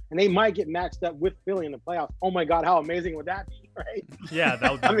now, and they might get matched up with Philly in the playoffs. Oh my God, how amazing would that be, right? Yeah,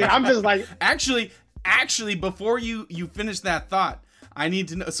 that would be I mean, I'm just like, Actually, before you finish that thought, I need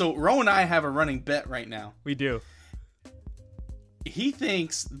to know. So Ro and I have a running bet right now. we do. He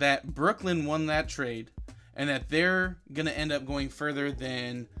thinks that Brooklyn won that trade and that they're going to end up going further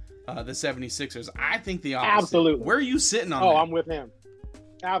than the 76ers. I think the opposite. Absolutely. Where are you sitting on oh, that? I'm with him.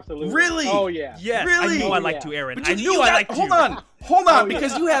 Absolutely. Really? Oh yeah. Yes, Really? I knew I Oh, liked yeah. you, Aaron. But I knew I liked you. Hold on, Oh,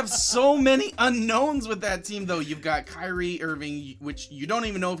 because yeah. you have so many unknowns with that team, though. You've got Kyrie Irving, which you don't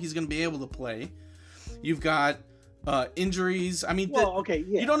even know if he's going to be able to play. You've got injuries. I mean, Well, okay,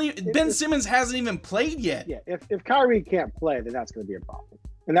 yeah. you don't even. Ben Simmons hasn't even played yet. Yeah, if Kyrie can't play, then that's going to be a problem.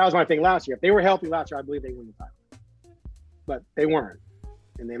 And that was my thing last year. If they were healthy last year, I believe they win the title. But they weren't,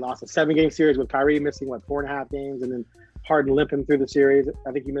 and they lost a 7-game series with Kyrie missing 4.5 games, and then Harden limping through the series.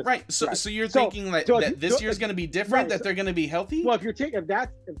 I think he missed. Right. So, right. so you're So- thinking that, so if that you- this so- year's going to be different, right, that so- they're going to be healthy? Well, if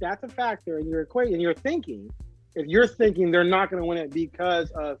that's a factor in your equation, you're thinking, if you're thinking they're not going to win it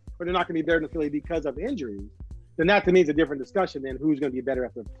because of, or they're not going to be better than Philly because of injuries, then that to me is a different discussion than who's going to be better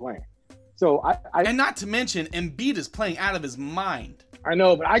after playing. So and not to mention, Embiid is playing out of his mind. I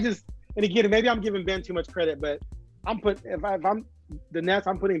know, but and again, maybe I'm giving Ben too much credit, but if I'm the Nets,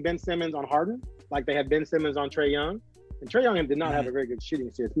 I'm putting Ben Simmons on Harden, like they had Ben Simmons on Trae Young. And Trae Young did not have a very good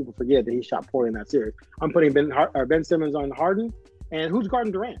shooting series. People forget that he shot poorly in that series. I'm putting Ben Simmons on Harden, and who's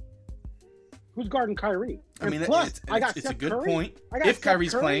guarding Durant? Who's guarding Kyrie? I mean, plus, it's a Seth good Curry. point. I got If Seth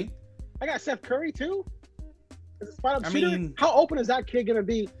Kyrie's Curry. playing, I got Seth Curry too. As a spot-up I shooter. mean- How open is that kid going to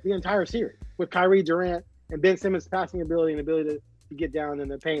be the entire series with Kyrie, Durant, and Ben Simmons' passing ability and ability to get down in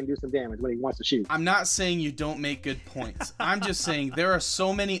the paint and do some damage when he wants to shoot? I'm not saying you don't make good points. I'm just saying there are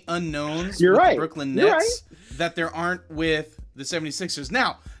so many unknowns You're with right. the Brooklyn You're Nets that there aren't with the 76ers.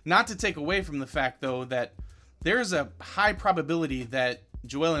 Now, not to take away from the fact, though, that there's a high probability that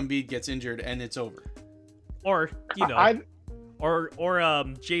Joel Embiid gets injured and it's over. Or I- or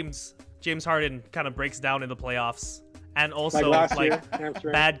James Harden kind of breaks down in the playoffs, and also last year,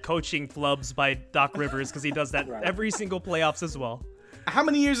 hamstring. bad coaching flubs by Doc Rivers, because he does that Right. every single playoffs as well. How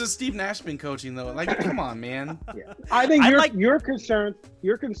many years has Steve Nash been coaching, though? Like, come on, man. Yeah. I think I like- your concerns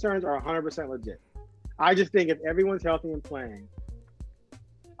are 100% legit. I just think if everyone's healthy and playing,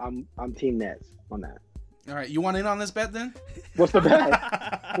 I'm Team Nets on that. All right, you want in on this bet then? What's the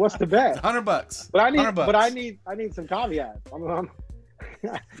bet? What's the bet? $100. But I need $100. I need some caveats.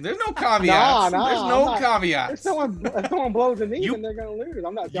 There's no caveats. Nah, There's I'm no not- caveats. If someone blows a knee, You- then they're gonna lose.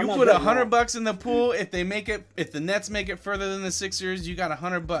 I'm not. You I'm not put betting that. $100 in the pool. If they make it, if the Nets make it further than the Sixers, you got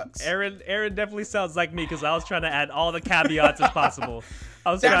 $100. Aaron definitely sounds like me, because I was trying to add all the caveats as possible.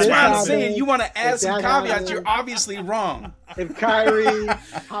 I was That's trying why to I'm happens, saying you want to add if some that caveats. happens- You're obviously wrong. If Kyrie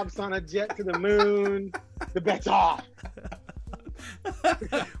hops on a jet to the moon, the bet's off.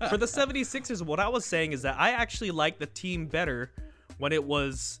 For the 76ers, what I was saying is that I actually like the team better when it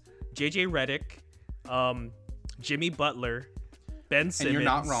was JJ Redick, Jimmy Butler, Ben Simmons, you're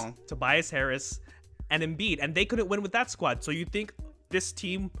not wrong. Tobias Harris, and Embiid, and they couldn't win with that squad. So you think this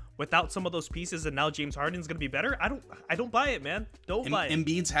team without some of those pieces and now James Harden's gonna be better? I don't buy it, man. Don't buy it.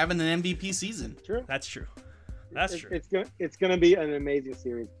 Embiid's having an MVP season. True. That's true. That's true. It's gonna be an amazing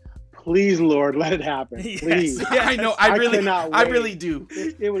series. Please, Lord, let it happen. Yes. Please. Yeah, I know. I cannot I wait. really do.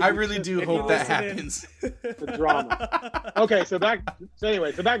 It would I be really just do if hope you that listen in- happens. the drama. Okay, so back to CJ.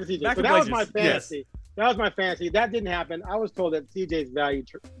 Back So to that was my Blazers, fantasy. That was my fantasy. That didn't happen. I was told that CJ's value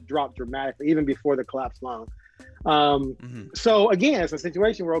dropped dramatically even before the collapse loan. So again, it's a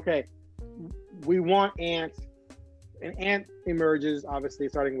situation where we want Ant, and Ant emerges obviously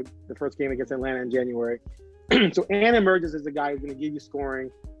starting with the first game against Atlanta in January. So Ant emerges as the guy who's going to give you scoring.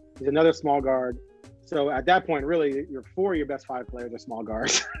 He's another small guard. So at that point, really, your best 5 players are small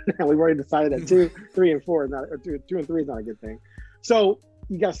guards. And we've already decided that 2, 3, and 4 is not, or 2 and 3 is not a good thing. So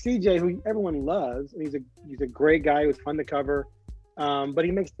you got CJ, who everyone loves, and he's a great guy who's fun to cover, but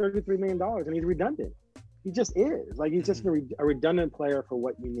he makes $33 million, and he's redundant. He just is. Like, he's just a redundant player for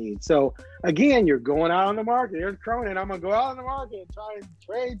what you need. So again, you're going out on the market. Here's Cronin. I'm gonna go out on the market and try and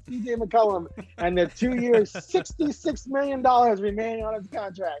trade CJ McCollum, and the 2 years, $66 million remaining on his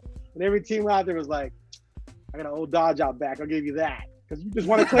contract. And every team out there was like, I got an old Dodge out back. I'll give you that. Because you just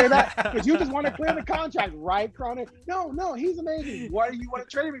want to clear that. Because you just want to clear the contract, right, Cronin? No, he's amazing. Why do you want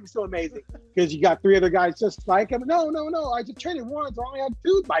to trade him if he's so amazing? Because you got 3 other guys just like him. No. I just traded 1, so I only have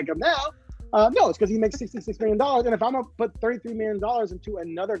 2 like him now. No, it's because he makes $66 million. And if I'm going to put $33 million into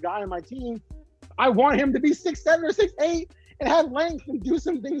another guy on my team, I want him to be 6'7" or 6'8" and have length and do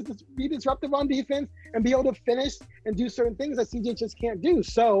some things to be disruptive on defense and be able to finish and do certain things that CJ just can't do.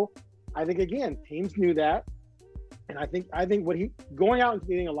 So I think, again, teams knew that. And I think what he going out and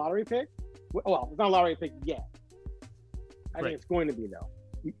getting a lottery pick, well, it's not a lottery pick yet. I think it's going to be, though.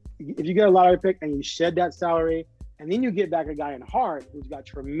 If you get a lottery pick and you shed that salary, and then you get back a guy in Hart who's got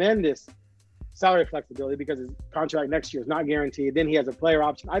tremendous salary flexibility because his contract next year is not guaranteed, then he has a player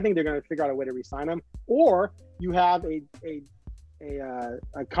option. I think they're going to figure out a way to re-sign him. Or you have a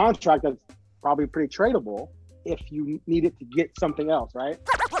contract that's probably pretty tradable if you needed to get something else, right?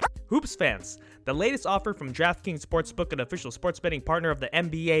 Hoops fans, the latest offer from DraftKings Sportsbook, an official sports betting partner of the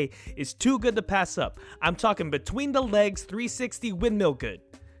NBA, is too good to pass up. I'm talking between the legs 360 windmill good.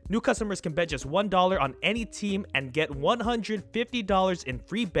 New customers can bet just $1 on any team and get $150 in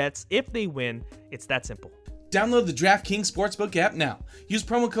free bets if they win. It's that simple. Download the DraftKings Sportsbook app now. Use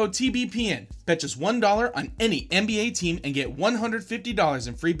promo code TBPN. Bet just $1 on any NBA team and get $150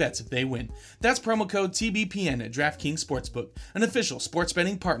 in free bets if they win. That's promo code TBPN at DraftKings Sportsbook, an official sports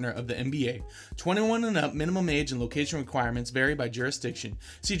betting partner of the NBA. 21 and up minimum age and location requirements vary by jurisdiction.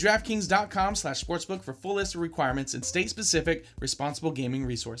 See DraftKings.com/sportsbook for full list of requirements and state-specific responsible gaming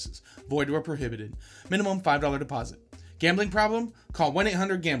resources. Void where prohibited. Minimum $5 deposit. Gambling problem? Call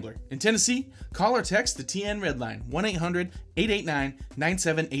 1-800-GAMBLER. In Tennessee, call or text the TN Red Line,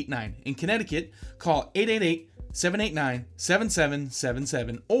 1-800-889-9789. In Connecticut, call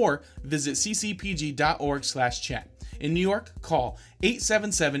 888-789-7777 or visit ccpg.org/chat. In New York, call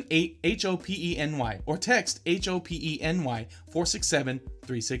 877-8-HOPENY or text HOPENY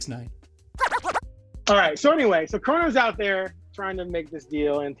 467-369. All right. So anyway, so Cronin's out there trying to make this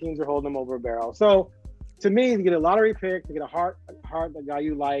deal, and teams are holding him over a barrel. So to me, to get a lottery pick, to get a heart, the guy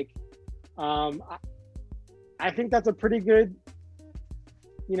you like, I think that's a pretty good,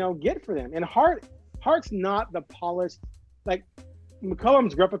 get for them. And Hart's not the polished, like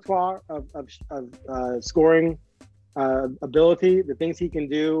McCollum's repertoire of scoring ability, the things he can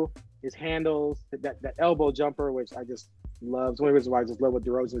do, his handles, that elbow jumper, which I just love. It's one of the reasons why I just love what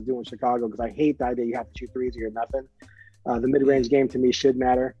DeRozan is doing in Chicago, because I hate the idea you have to shoot threes or you're nothing. The mid-range game to me should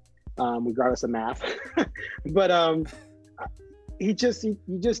matter. Regardless of math, but he just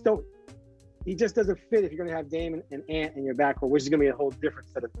doesn't fit if you're going to have Dame and Ant in your backcourt, which is going to be a whole different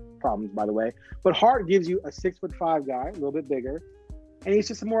set of problems, by the way. But Hart gives you a 6'5" guy, a little bit bigger, and he's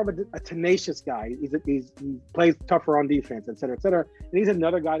just more of a tenacious guy. He plays tougher on defense, et cetera, et cetera. And he's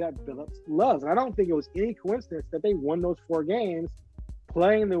another guy that Billups loves. And I don't think it was any coincidence that they won those 4 games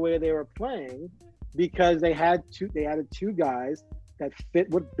playing the way they were playing, because they added 2 guys that fit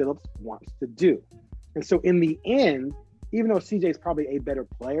what Billups wants to do. And so in the end, even though CJ is probably a better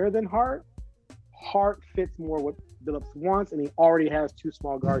player than Hart fits more what Billups wants, and he already has 2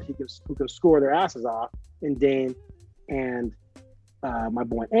 small guards who can score their asses off in Dame and my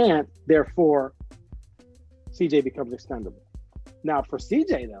boy Ant. Therefore, CJ becomes expendable. Now for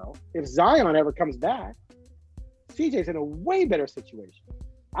CJ though, if Zion ever comes back, CJ's in a way better situation.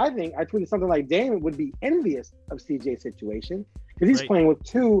 I think I tweeted something like Dame would be envious of CJ's situation, because he's playing with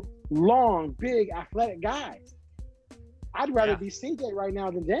 2 long, big, athletic guys. I'd rather be CJ right now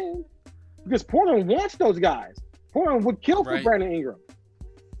than Dame, because Portland wants those guys. Portland would kill for Brandon Ingram.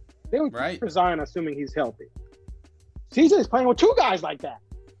 They would kill for Zion, assuming he's healthy. CJ is playing with 2 guys like that.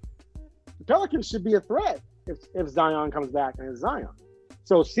 The Pelicans should be a threat if Zion comes back and it's Zion.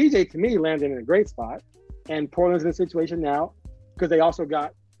 So CJ, to me, landed in a great spot, and Portland's in a situation now because they also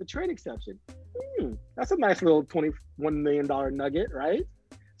got the trade exception. That's a nice little $21 million nugget, right?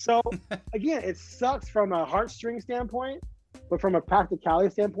 So again, it sucks from a heartstring standpoint, but from a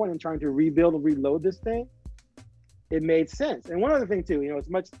practicality standpoint and trying to rebuild and reload this thing, it made sense. And one other thing too, as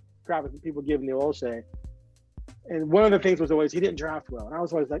much crap as people give Neil Olshey, and one of the things was always he didn't draft well. And I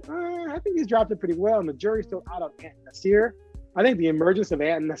was always like, I think he's drafted pretty well, and the jury's still out on Ant Nasir. I think the emergence of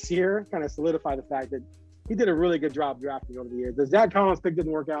Ant Nasir kind of solidified the fact that he did a really good job drafting over the years. The Zach Collins pick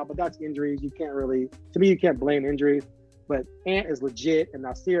didn't work out, but that's injuries. You can't blame injuries. But Ant is legit, and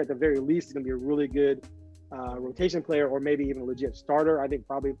Nasir, at the very least, is going to be a really good rotation player, or maybe even a legit starter. I think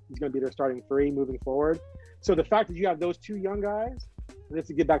probably he's going to be their starting 3 moving forward. So the fact that you have those 2 young guys, and this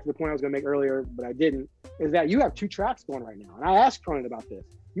to get back to the point I was going to make earlier, but I didn't, is that you have 2 tracks going right now. And I asked Cronin about this.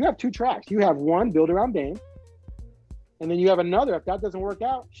 You have 2 tracks. You have one built around Dame, and then you have another, if that doesn't work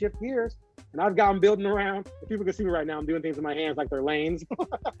out, shift gears. And I've got them building around. If people can see me right now, I'm doing things with my hands like they're lanes.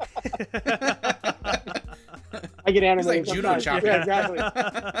 I get animated. It's like judo chopping. Yeah, exactly.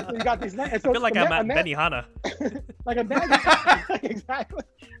 So you got these. And so I feel like I'm at Benihana. Like imagine, exactly.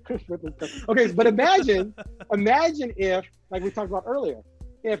 Okay, but imagine if, like we talked about earlier,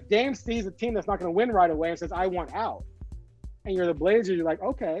 if Dame sees a team that's not going to win right away and says, "I want out," and you're the Blazers, you're like,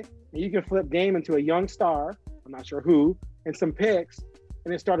 okay, and you can flip Dame into a young star. I'm not sure who, and some picks,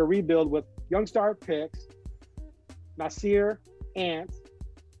 and then start a rebuild with young star picks, Nasir, Ant,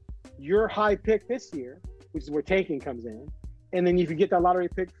 your high pick this year, which is where tanking comes in. And then if you get that lottery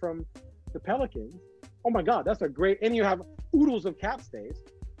pick from the Pelicans, oh my God, that's a great, and you have oodles of cap space.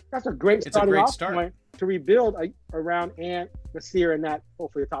 That's a great starting off point to rebuild around Ant, Nasir, and that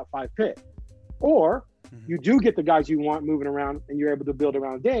hopefully a top 5 pick. Or you do get the guys you want moving around, and you're able to build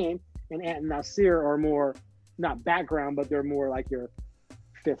around Dame, and Ant and Nasir are more, not background, but they're more like your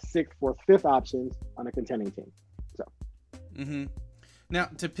fifth, sixth, fourth, fifth options on a contending team. So, now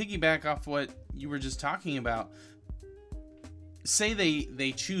to piggyback off what you were just talking about, say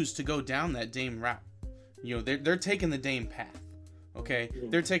they choose to go down that Dame route. You know, they're taking the Dame path. Okay,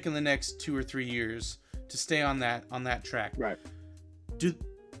 they're taking the next 2 or 3 years to stay on that track. right. Do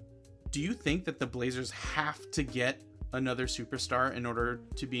you think that the Blazers have to get another superstar in order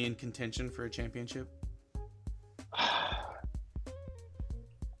to be in contention for a championship? I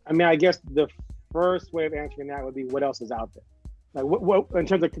mean, I guess the first way of answering that would be what else is out there. Like, what in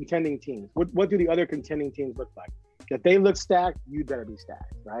terms of contending teams, what do the other contending teams look like? If they look stacked, you better be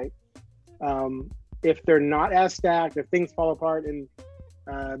stacked, right? If they're not as stacked, if things fall apart in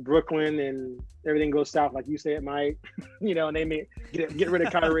Brooklyn and everything goes south like you say it might, you know, and they may get rid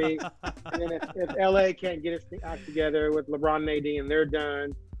of Kyrie, and then if LA can't get its act together with LeBron and AD and they're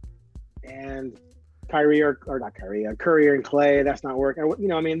done, and Kyrie or not Kyrie, Curry and Clay, that's not working. You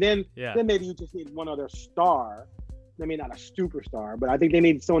know, I mean, then maybe you just need one other star. I mean, not a superstar, but I think they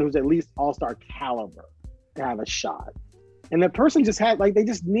need someone who's at least all-star caliber to have a shot. And the person just had, like, they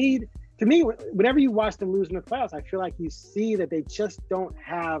just need, to me, whenever you watch them lose in the playoffs, I feel like you see that they just don't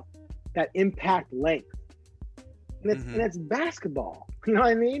have that impact length. And it's basketball, you know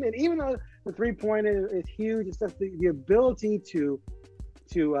what I mean? And even though the three-pointer is huge, it's just the ability to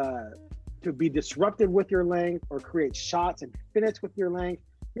be disruptive with your length or create shots and finish with your length.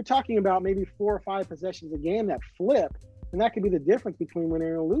 You're talking about maybe 4 or 5 possessions a game that flip, and that could be the difference between winning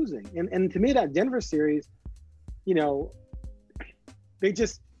and losing. And to me, that Denver series, you know, they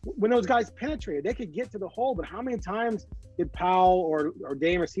just, when those guys penetrated, they could get to the hole, but how many times did Powell or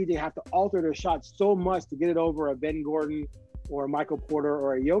Dame or CJ have to alter their shot so much to get it over a Ben Gordon or a Michael Porter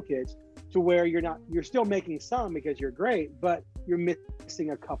or a Jokic to where you're still making some because you're great, but you're missing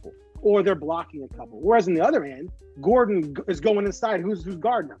a couple, or they're blocking a couple. Whereas on the other end, Gordon is going inside. Who's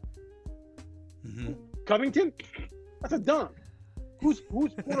guarding him? Covington? That's a dunk. Who's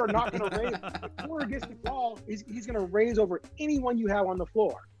Porter not going to raise? If Porter gets the ball, he's going to raise over anyone you have on the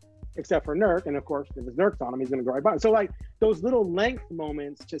floor, except for Nurk. And of course, if it's Nurk's on him, he's going to go right by him. So like those little length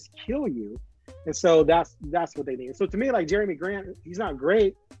moments just kill you. And so that's what they need. So to me, like Jeremy Grant, he's not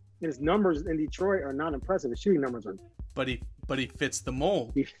great. His numbers in Detroit are not impressive. His shooting numbers are. But he fits the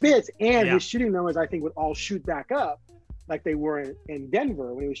mold. He fits, and his shooting numbers, I think, would all shoot back up like they were in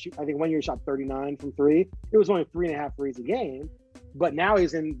Denver when he was shooting. I think 1 year he shot 39 from 3. It was only 3.5 threes a game. But now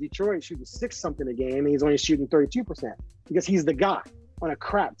he's in Detroit shooting 6-something a game, and he's only shooting 32% because he's the guy on a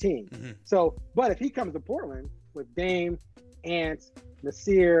crap team. So, but if he comes to Portland with Dame, Ant,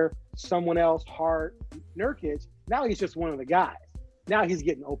 Nasir, someone else, Hart, Nurkic, now he's just one of the guys. Now he's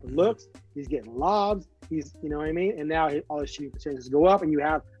getting open looks, he's getting lobs, he's, you know what I mean? And now all his shooting percentages go up, and you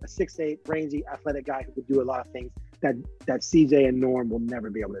have a 6'8", rangy, athletic guy who could do a lot of things that CJ and Norm will never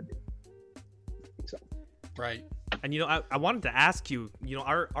be able to do. So, right. And, you know, I wanted to ask you, you know,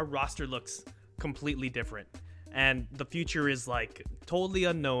 our roster looks completely different, and the future is like totally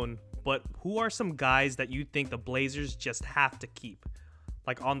unknown, but who are some guys that you think the Blazers just have to keep,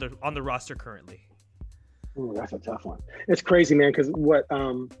 like on the roster currently? Oh, that's a tough one. It's crazy, man, because what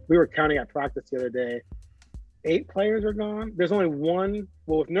we were counting at practice the other day, 8 players are gone. There's only one,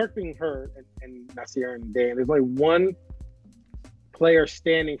 well, with Nurk being hurt and Nasir and Dame, there's only one player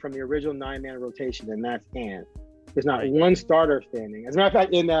standing from the original 9-man rotation, and that's Ant. There's not one starter standing. As a matter of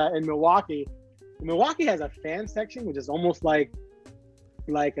fact, in Milwaukee has a fan section, which is almost like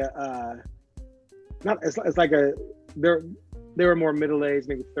a not it's like a they were more middle-aged,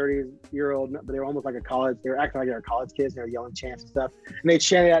 maybe 30-year-old, but they were almost like a college. They were acting like they were college kids. They were yelling chants and stuff, and they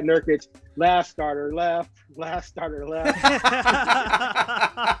chanted at Nurkic, "Last starter left, last starter left."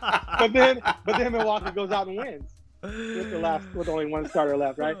 but then Milwaukee goes out and wins with only one starter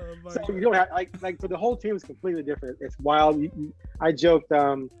left, right? So you don't have like so the whole team is completely different. It's wild. I joked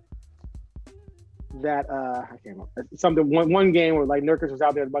that I can't remember one game where like Nurkic was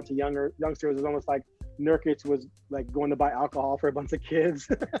out there with a bunch of youngsters. It was almost like Nurkic was like going to buy alcohol for a bunch of kids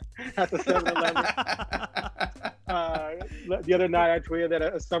at the 7-Eleven. The other night I tweeted that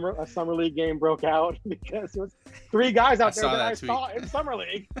a summer league game broke out because there was 3 guys out there that I saw in summer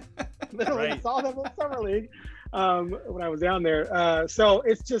league. Literally saw them in summer league when I was down there. So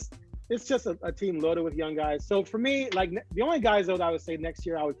it's just a team loaded with young guys. So for me, like the only guys though that I would say next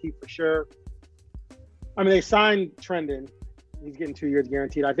year I would keep for sure. I mean, they signed Trendon. He's getting 2 years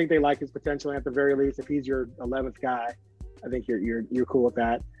guaranteed. I think they like his potential, and at the very least, if he's your 11th guy, I think you're cool with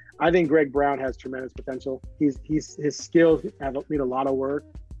that. I think Greg Brown has tremendous potential. His skills need a lot of work.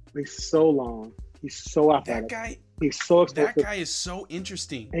 He's so long. He's so athletic. He's so explosive. That guy is so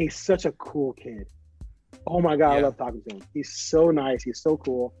interesting. And he's such a cool kid. Oh my God, I Yeah. love talking to him. He's so nice. He's so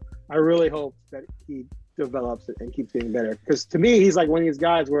cool. I really hope that he develops it and keeps getting better. Because to me, he's like one of these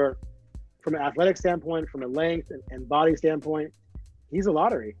guys where, from an athletic standpoint, from a length and body standpoint, he's a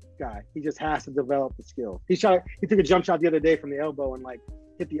lottery guy. He just has to develop the skills. He took a jump shot the other day from the elbow and like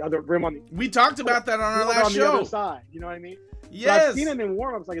hit the other rim on the. We talked about that on our last on the show. other side. You know what I mean? But Yes. I've seen him in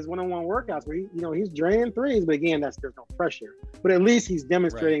warm-ups, like his one-on-one workouts, where he's draining threes, but again, there's no pressure. But at least he's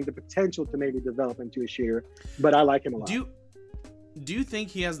demonstrating the potential to maybe develop into a shooter. But I like him a lot. Do you think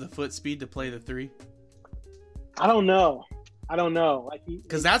he has the foot speed to play the three? I don't know. Like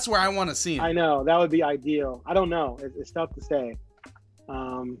Because that's where I want to see him. I know that would be ideal. I don't know. It's tough to say.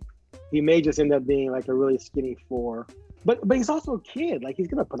 He may just end up being like a really skinny four, but he's also a kid. Like he's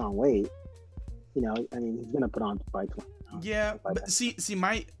gonna put on weight. You know, I mean, he's gonna put on by 20 pounds. Yeah, but see,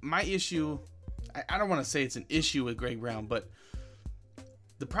 my issue, I don't want to say it's an issue with Greg Brown, but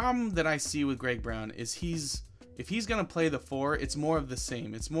the problem that I see with Greg Brown is if he's gonna play the four, it's more of the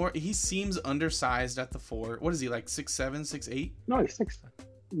same. It's more, he seems undersized at the four. What is he, like 6'7", 6'8"? No, he's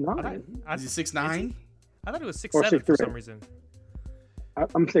 6'9". Is he 6'9"? I thought it was Or 6'7" for 6'3". some reason. I'm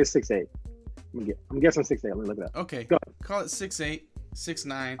gonna say 6'8". I'm guessing 6'8". Let me look it up. Okay, Go call it 6'8",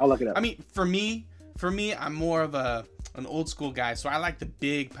 6'9". I'll look it up. I mean, for me, I'm more of an old school guy, so I like the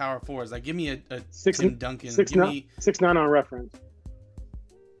big power forwards. Like, give me a Tim Duncan. Give me 6'9" on reference.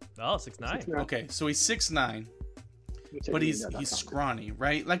 Oh, 6'9". 6'9". okay, so he's 6'9", but he's That's not scrawny,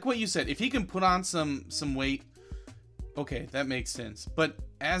 right? Like what you said, if he can put on some weight, okay, that makes sense. But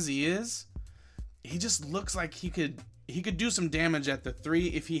as he is, he just looks like he could do some damage at the three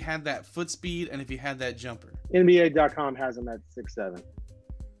if he had that foot speed and if he had that jumper. NBA.com has him at 6'7".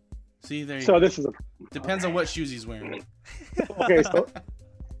 See, there you So go. this is a Depends on what shoes he's wearing. okay.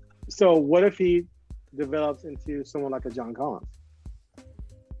 So what if he develops into someone like a John Collins?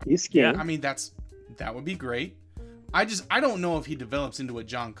 He's skinny. I mean, that would be great. I don't know if he develops into a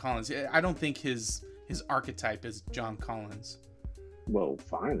John Collins. I don't think his archetype is John Collins. Well,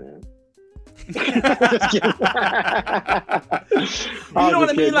 fine then. You know what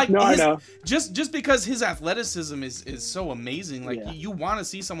I mean? Like, no, I know. just because his athleticism is so amazing, like Yeah. you want to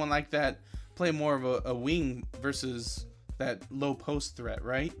see someone like that play more of a wing versus that low post threat,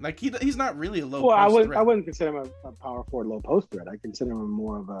 right? Like he's not really a low Well, post threat. I wouldn't consider him a power forward, low post threat. I consider him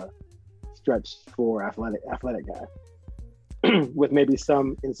more of a stretch for athletic guy with maybe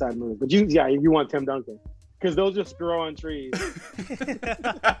some inside moves. But you want Tim Duncan because those just grow on trees.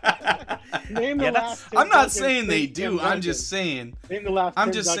 Name the last Tim I'm not Duncan saying they since do. Tim I'm Duncan. just saying. Name the last. I'm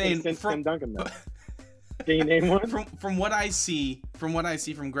Tim just Duncan saying since from- Tim Duncan. Though. Can you name one? From what I see from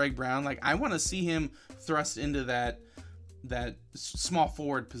Greg Brown, like I want to see him thrust into that small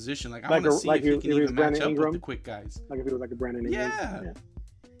forward position. Like I want to see if he can even match up with the quick guys. Like if he was like a Brandon Ingram. Yeah.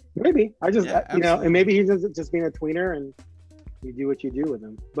 Maybe. I just Yeah, and maybe he's just being a tweener and you do what you do with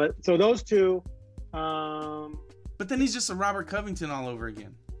him. But so those two, But then he's just a Robert Covington all over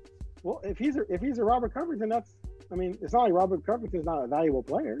again. well, if he's a Robert Covington, it's not like Robert Covington's not a valuable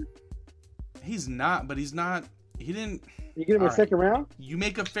player. He's not, but he's not. He didn't. You get him All a second round. You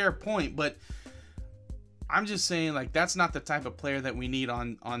make a fair point, but I'm just saying, like, that's not the type of player that we need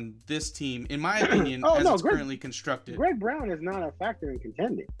on this team, in my opinion, it's currently constructed. Greg Brown is not a factor in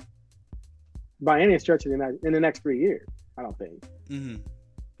contending by any stretch in the next 3 years. I don't think. Mm-hmm.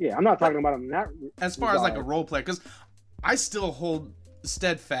 Yeah, I'm not talking about him. As far as like a role player, because I still hold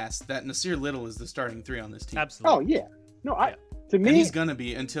steadfast that Nasir Little is the starting three on this team. Absolutely. Oh yeah. No, to And me, he's gonna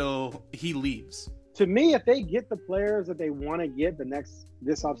be until he leaves. to me, if they get the players that they want to get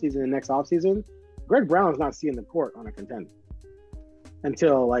this offseason and next offseason, Greg Brown's not seeing the court on a contender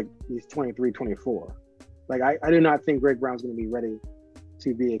until like he's 23, 24. Like I do not think Greg Brown's going to be ready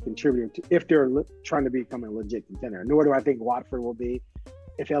to be a contributor if they're trying to become a legit contender. Nor do I think Watford will be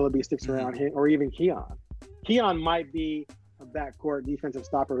if Ellaby sticks around him, or even Keon. Keon might be a backcourt defensive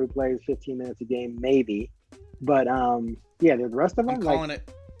stopper who plays 15 minutes a game, maybe. But yeah, the rest of them, I'm calling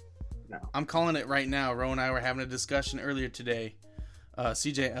it. No. I'm calling it right now. Ro and I were having a discussion earlier today.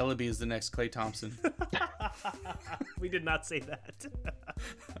 CJ Ellaby is the next Klay Thompson. We did not say that.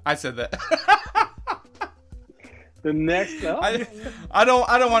 I said that. The next, I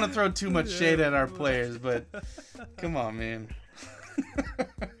don't want to throw too much shade at our players, but come on, man.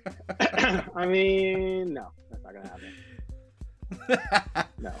 I mean, no, that's not gonna happen.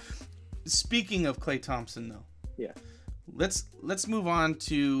 No. Speaking of Klay Thompson, though, Yeah. let's move on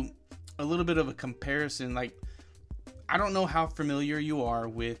to a little bit of a comparison. Like, I don't know how familiar you are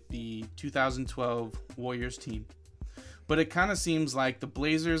with the 2012 Warriors team, but it kind of seems like the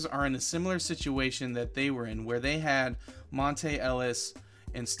Blazers are in a similar situation that they were in, where they had Monte Ellis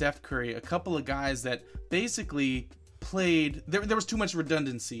and Steph Curry, a couple of guys that basically played. There was too much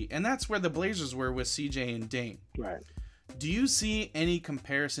redundancy, and that's where the Blazers were with CJ and Dame. Right. Do you see any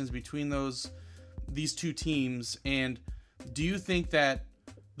comparisons between these two teams, and do you think that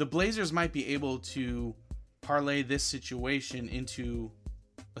the Blazers might be able to parlay this situation into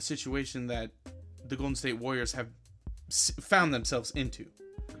a situation that the Golden State Warriors have found themselves into?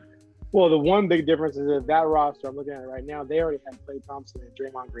 Well, the one big difference is that roster, I'm looking at it right now, they already had Klay Thompson and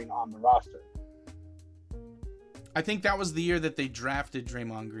Draymond Green on the roster. I think that was the year that they drafted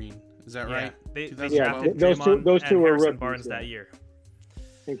Draymond Green. Is that right? They 2012? drafted those Draymond two and were Harrison rookies, Barnes yeah. that year.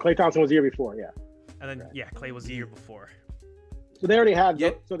 And Klay Thompson was the year before, yeah. And then, Klay was the year before. So they already had,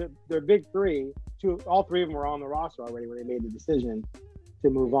 Yet- so their big three, all three of them were on the roster already when they made the decision to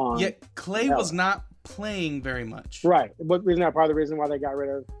move on. Yet Klay was not playing very much. Right. But isn't that part of the reason why they got rid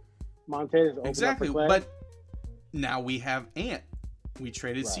of Montez? Exactly. Up for Klay? But now we have Ant. We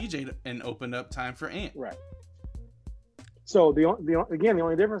traded Right. CJ and opened up time for Ant. Right. So the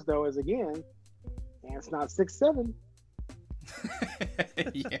only difference though is Ant's not 6'7".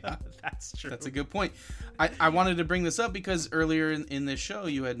 Yeah, That's true. that's a good point. I wanted to bring this up because earlier in this show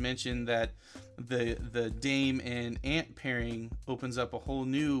you had mentioned that the Dame and Ant pairing opens up a whole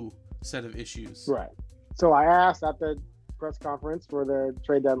new set of issues. Right. So I asked at the press conference for the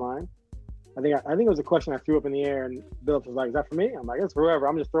trade deadline. I think it was a question I threw up in the air, and Bill was like, "Is that for me?" I'm like, "It's for whoever.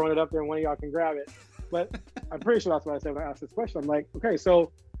 I'm just throwing it up there, and one of y'all can grab it." But I'm pretty sure that's what I said when I asked this question. I'm like, "Okay,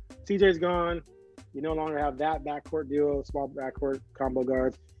 so CJ's gone. You no longer have that backcourt duo, small backcourt combo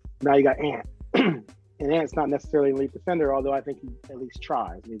guards. Now you got Ant, and Ant's not necessarily an elite defender, although I think he at least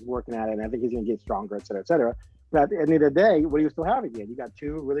tries, and he's working at it, and I think he's going to get stronger, et cetera, et cetera." But at the end of the day, what do you still have again? You got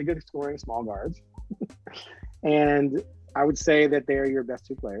two really good scoring small guards, and I would say that they're your best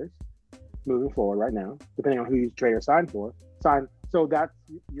two players moving forward right now, depending on who you trade or sign. So that's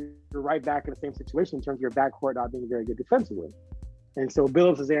you're right back in the same situation in terms of your backcourt not being very good defensively. And so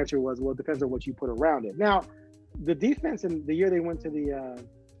Billups' answer was, well, it depends on what you put around it. Now, the defense in the year they went to the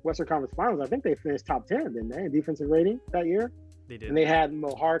Western Conference Finals, I think they finished top 10, didn't they, in defensive rating that year? They did. And they had Mo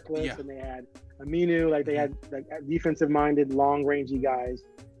Harkless and they had Aminu, like they had like defensive-minded, long-rangey guys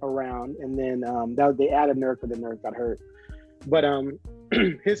around. And then they added Nurk, but then Nurk got hurt. But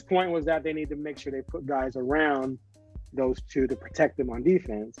his point was that they need to make sure they put guys around those two to protect them on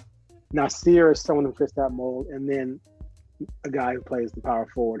defense. Nasir is someone who fits that mold, and then a guy who plays the power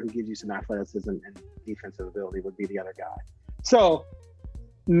forward who gives you some athleticism and defensive ability would be the other guy. So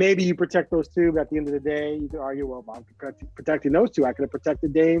maybe you protect those two, but at the end of the day, you could argue, well, if I'm protecting those two, I could have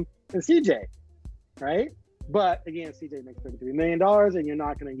protected Dame and CJ, right? But again, CJ makes $33 million, and you're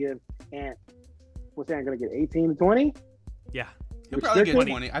not going to give Ant, what's Ant going to get, 18 to 20? Yeah. He'll probably get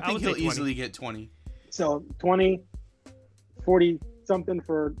 20. 20. I I think would he'll say 20. easily get 20. So 20, 40 something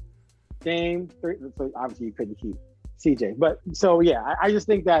for Dame. So obviously you couldn't keep CJ. But so yeah, I just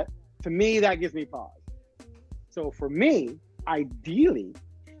think that to me that gives me pause. So for me, ideally,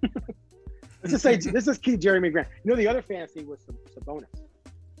 let's just keep Jeremy Grant. You know, the other fantasy was Sabonis.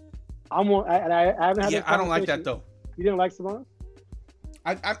 I haven't had. Yeah, I don't like that though. You didn't like Sabonis?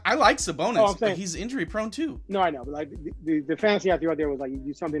 I like Sabonis, Oh, I'm saying- but he's injury prone too. No, I know, but like the fantasy I threw out there was like you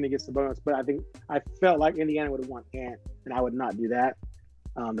do something to get Sabonis, but I felt like Indiana would have won Ant, and I would not do that.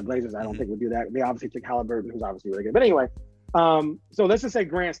 The Blazers, I don't think would do that. They obviously took Halliburton, who's obviously really good. But anyway, so let's just say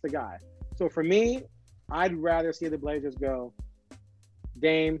Grant's the guy. So for me, I'd rather see the Blazers go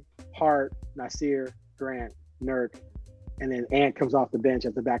Dame, Hart, Nasir, Grant, Nurk, and then Ant comes off the bench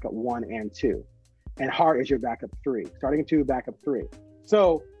as the backup 1 and 2. And Hart is your backup 3. Starting 2, backup 3.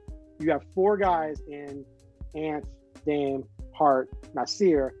 So you have 4 guys in Ant, Dame, Hart,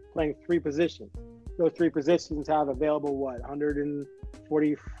 Nasir playing 3 positions. Those 3 positions have available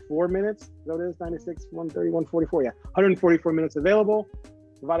 144 minutes? Is that what it is? 96, 130, 144. Yeah, 144 minutes available.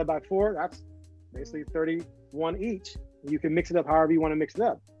 Divided by 4, that's basically 31 each. You can mix it up however you want to mix it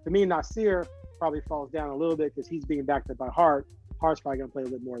up. To me, Nasir probably falls down a little bit because he's being backed up by Hart. Hart's probably going to play a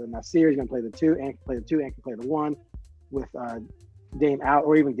little bit more than Nasir. He's going to play the 2, and can play the 2, and can play the 1 with Dame out,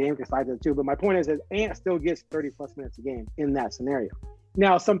 or even Dame can slide to the 2. But my point is that Ant still gets 30 plus minutes a game in that scenario.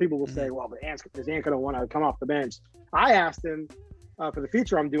 Now, some people will say, well, but is Ant going to want to come off the bench? I asked him for the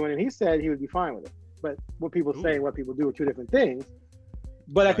feature I'm doing, and he said he would be fine with it. But what people say and what people do are 2 different things.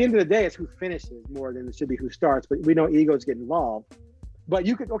 But at the end of the day, it's who finishes more than it should be who starts. But we know egos get involved. But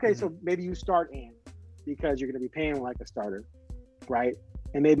you could, so maybe you start Ant because you're going to be paying like a starter, right?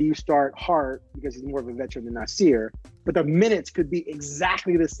 And maybe you start Hart because he's more of a veteran than Nasir. But the minutes could be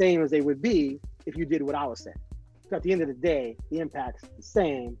exactly the same as they would be if you did what I was saying. So at the end of the day, the impact's the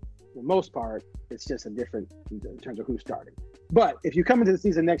same. For the most part, it's just a different in terms of who's starting. But if you come into the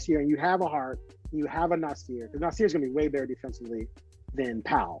season next year and you have a Hart, you have a Nasir, because Nasir's going to be way better defensively than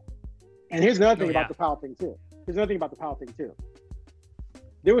Powell. And here's another thing about the Powell thing too.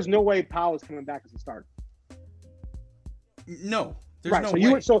 There was no way Powell was coming back as a starter. No, there's right. no So way.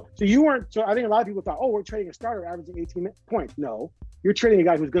 you weren't. So I think a lot of people thought, oh, we're trading a starter averaging 18 points. No, you're trading a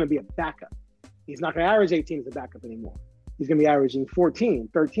guy who's going to be a backup. He's not going to average 18 as a backup anymore. He's going to be averaging 14,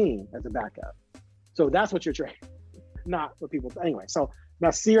 13 as a backup. So that's what you're trading, not what people. Anyway, so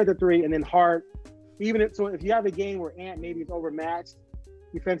Nasir at the 3, and then Hart. So if you have a game where Ant maybe is overmatched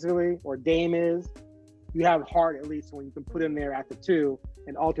defensively, or Dame is, you have Hart at least when you can put him there at the 2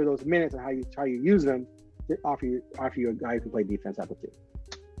 and alter those minutes and how you use them to offer you a guy who can play defense at the 2.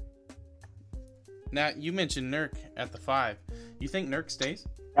 Now, you mentioned Nurk at the 5. You think Nurk stays?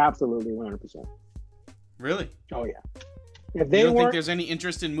 Absolutely, 100%. Really? Oh yeah. If they you don't think there's any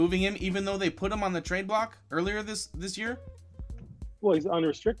interest in moving him, even though they put him on the trade block earlier this year? Well, he's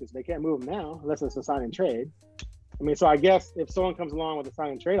unrestricted, so they can't move him now unless it's a sign and trade. I mean, so I guess if someone comes along with a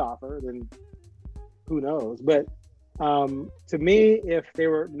sign and trade offer, then who knows? But to me, if they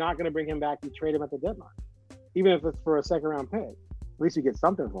were not going to bring him back, you trade him at the deadline, even if it's for a second round pick. At least you get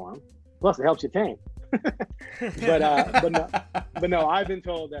something for him. Plus, it helps you tank. but no, I've been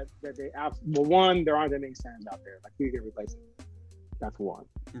told that they one, there aren't that many centers out there. Like, who you can replace him? That's one.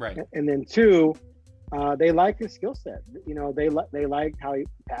 Right. And then 2, they like his skill set. You know, they like how he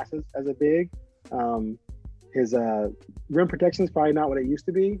passes as a big. His rim protection is probably not what it used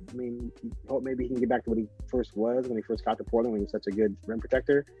to be. I mean, hope maybe he can get back to what he first was when he first got to Portland, when he was such a good rim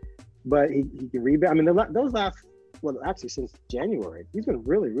protector. But he can rebound. I mean, those last, well, actually since January, he's been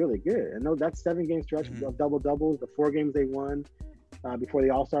really, really good. And that 7-game stretch of double-doubles, the 4 games they won before the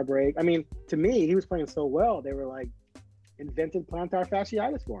All-Star break. I mean, to me, he was playing so well, they were like, invented plantar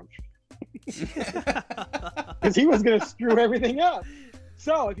fasciitis for him. Because he was going to screw everything up.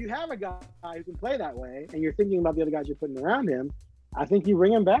 So if you have a guy who can play that way, and you're thinking about the other guys you're putting around him, I think you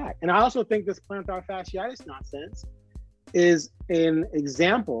bring him back. And I also think this plantar fasciitis nonsense is an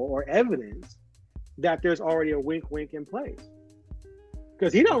example or evidence that there's already a wink in place.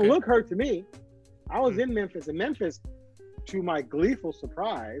 Because he don't look hurt to me. I was in Memphis, and Memphis, to my gleeful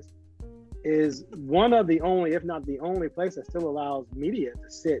surprise, is one of the only, if not the only place that still allows media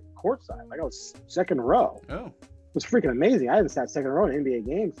to sit courtside. Like, I was second row. Oh. It was freaking amazing. I haven't sat second row in an NBA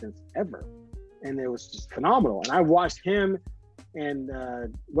game since ever. And it was just phenomenal. And I watched him and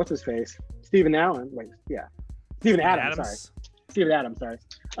what's his face? Steven Adams,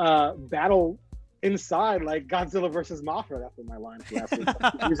 battle inside like Godzilla versus Mothra. That's what my line for last week.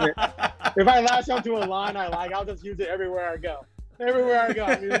 If I latch onto a line I like, I'll just use it everywhere I go.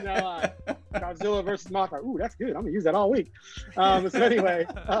 I'm using that line. Godzilla versus Mothra. Ooh, that's good. I'm gonna use that all week. So anyway,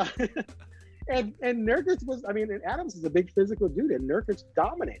 and Nurkic was, I mean, and Adams is a big physical dude, and Nurkic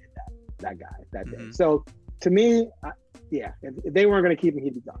dominated that guy that day. So to me, if they weren't going to keep him,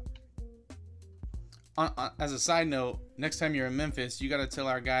 he'd be gone. As a side note, next time you're in Memphis, you got to tell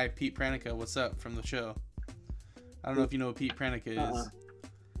our guy Pete Pranica what's up from the show. I don't know if you know who Pete Pranica is.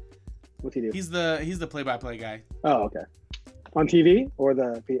 What's he do? He's the play-by-play guy. Oh, okay. On TV or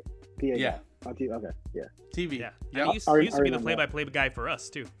the PA? Yeah. On TV. Okay. Yeah. Yeah. TV. Yep. And he used to be the play-by-play guy for us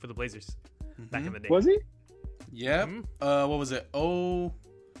too, for the Blazers back in the day. Was he? Yep. What was it? Oh.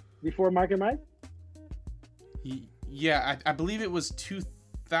 Before Mike and Mike? Yeah, I believe it was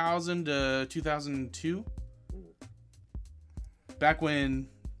 2000 to 2002. Back when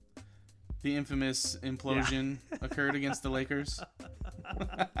the infamous implosion occurred against the Lakers.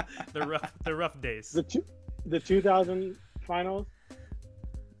 the rough days. The 2000 finals?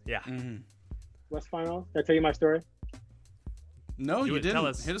 Yeah. Mm-hmm. West finals? Did I tell you my story? No, you didn't. Tell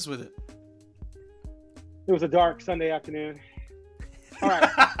us. Hit us with it. It was a dark Sunday afternoon. All right.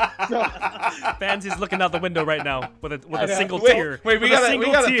 So Fans is looking out the window right now with a single tear. Wait, we gotta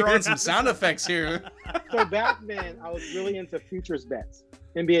throw in some sound effects here. So back then, I was really into futures bets,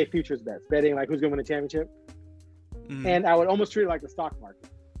 NBA futures bets, betting like who's going to win a championship. Mm-hmm. And I would almost treat it like the stock market.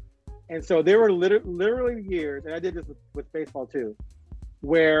 And so there were literally years, and I did this with baseball too,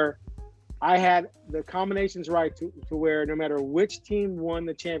 where I had the combinations right to where no matter which team won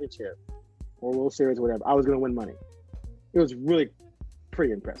the championship or World Series or whatever, I was going to win money. It was really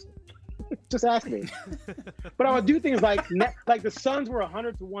pretty impressive. Just ask me. But I would do things like the Suns were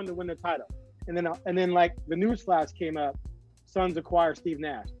 100-1 to win the title, and then like the news flash came up, Suns acquire Steve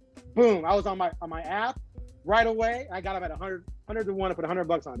Nash. Boom! I was on my app right away. I got him at 100 to 1. I put $100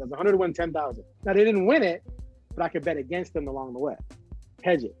 on it. That's 100 to win 10,000. Now they didn't win it, but I could bet against them along the way,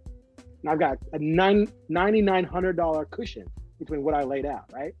 hedge it. And I've got a $9,900 cushion between what I laid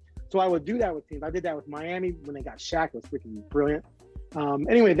out, right? So I would do that with teams. I did that with Miami when they got Shaq. It was freaking brilliant.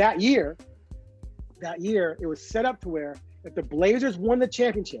 Anyway, that year, it was set up to where if the Blazers won the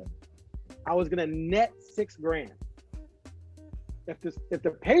championship, I was gonna net $6,000. If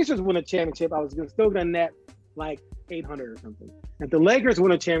the Pacers won a championship, I was still gonna net like $800 or something. If the Lakers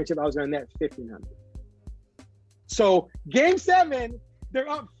won a championship, I was gonna net $1,500. So Game 7, they're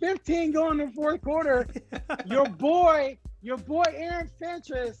up 15 going to the fourth quarter. Your boy Aaron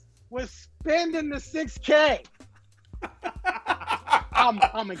Fentress was spending the $6K. I'm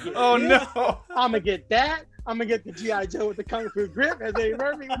gonna get this. No. I'm gonna get that. I'm gonna get the G.I. Joe with the Kung Fu grip, as Eddie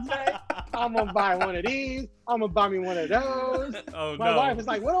Murphy would say. I'm gonna buy one of these. I'm gonna buy me one of those. Oh, My no. wife was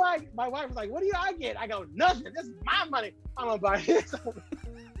like, My wife was like, what do I get? I go, nothing. This is my money. I'm gonna buy this.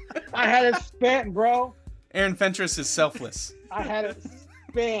 I had it spent, bro. Aaron Fentress is selfless. I had it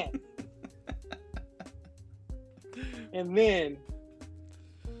spent. And then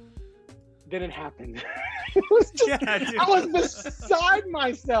it happened. It was just, Yeah, dude. I was beside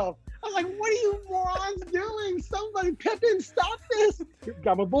myself. I was like, what are you morons doing? Somebody, Pippen, stop this.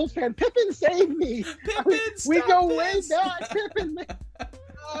 I'm a Bulls fan. Pippen, save me. Pippen, We stop go this. way back. Pippen, man.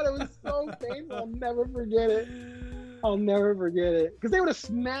 God, it was so painful. I'll never forget it. Because they would have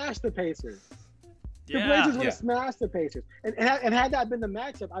smashed the Pacers. The Blazers would have smashed the Pacers. And had that been the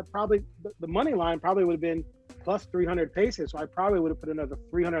matchup, the money line probably would have been plus 300 Pacers. So I probably would have put another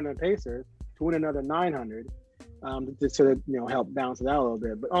 300 on the Pacers to win another 900 to sort of, help balance it out a little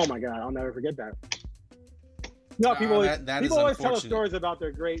bit. But oh my God, I'll never forget that. People always tell us stories about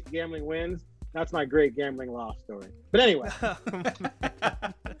their great gambling wins. That's my great gambling loss story. But anyway.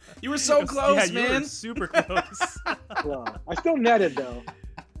 You were so close, You man. were super close. Well, I still netted though.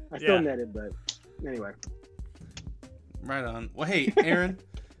 But anyway. Right on. Well, hey, Aaron,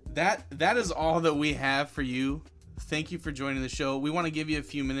 that is all that we have for you. Thank you for joining the show. We want to give you a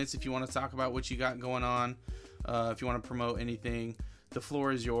few minutes if you want to talk about what you got going on. If you want to promote anything, the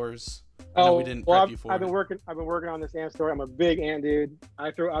floor is yours. We didn't prep you for I've been working on this Ant story. I'm a big Ant dude.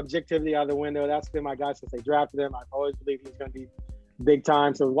 I throw objectivity out the window. That's been my guy since they drafted him. I've always believed he's going to be big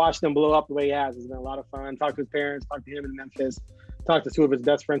time. So watching him blow up the way he has been a lot of fun. Talked to his parents, talked to him in Memphis, talked to two of his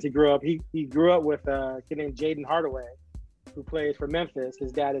best friends. He grew up with a kid named Jaden Hardaway, who plays for Memphis.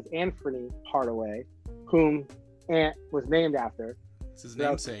 His dad is Anthony Hardaway, whom Ant was named after. It's his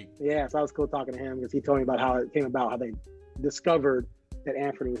namesake. Yeah, so that was cool talking to him because he told me about how it came about, how they discovered that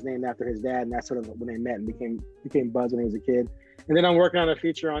Anthony was named after his dad, and that's sort of when they met and became buds when he was a kid. And then I'm working on a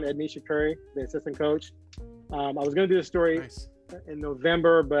feature on Ednisha Curry, the assistant coach. I was going to do the story in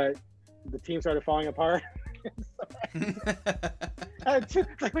November, but the team started falling apart.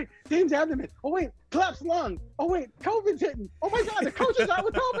 Wait, James Abdomen. Oh wait, collapsed lung. Oh wait, COVID's hitting. Oh my God, the coach is out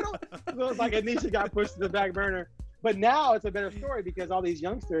with COVID. So it's like Ednisha got pushed to the back burner. But now it's a better story because all these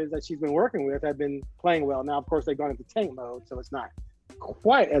youngsters that she's been working with have been playing well. Now, of course, they've gone into tank mode, so it's not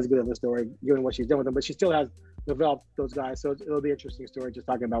quite as good of a story given what she's done with them. But she still has developed those guys, so it'll be an interesting story just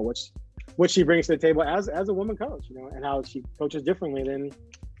talking about what she brings to the table as a woman coach, and how she coaches differently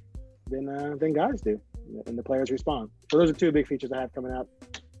than guys do, and the players respond. So those are two big features I have coming up.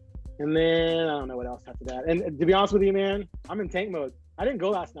 And then I don't know what else after that. And to be honest with you, man, I'm in tank mode. I didn't go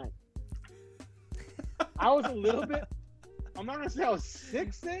last night. I was a little bit, I'm not gonna say I was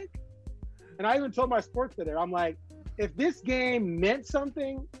sick. And I even told my sports editor, I'm like, if this game meant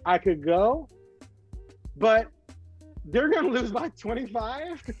something, I could go, but they're gonna lose by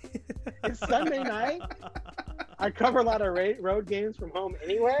 25. It's Sunday night. I cover a lot of road games from home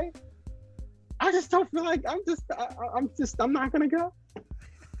anyway. I just don't feel like I'm not gonna go.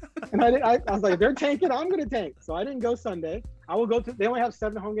 And I was like, if they're tanking, I'm gonna tank. So I didn't go Sunday. I will go to. They only have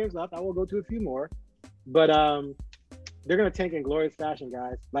 7 home games left. I will go to a few more, but they're gonna tank in glorious fashion,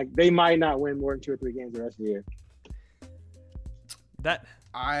 guys. Like they might not win more than 2 or 3 games the rest of the year.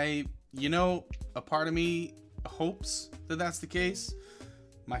 A part of me hopes that that's the case.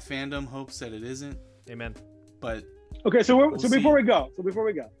 My fandom hopes that it isn't. Amen. But okay, so before we go,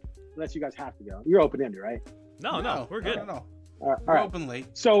 unless you guys have to go, you're open-ended, right? No, we're good. No. All We're right. open late.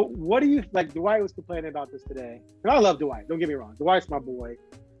 So what do you like? Dwight was complaining about this today, and I love Dwight. Don't get me wrong. Dwight's my boy.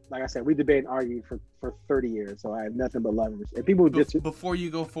 Like I said, we debate and argue for 30 years, so I have nothing but love. And people who just Before you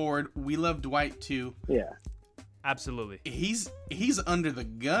go forward, we love Dwight too. yeah. Absolutely. He's under the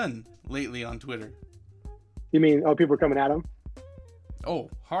gun lately on Twitter. You mean people are coming at him? Oh,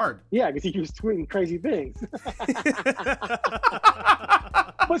 hard. Yeah, because he keeps tweeting crazy things.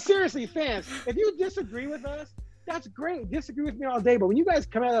 But seriously, fans, if you disagree with us, that's great. Disagree with me all day. But when you guys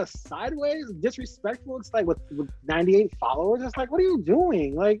come at us sideways, disrespectful, it's like with 98 followers, it's like, what are you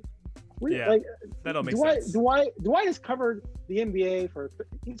doing? Like, Yeah, that don't make sense. Dwight has covered the NBA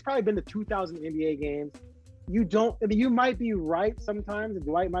he's probably been to 2,000 NBA games. You might be right sometimes, and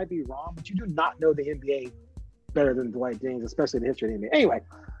Dwight might be wrong, but you do not know the NBA better than Dwight James, especially in the history of the NBA. Anyway,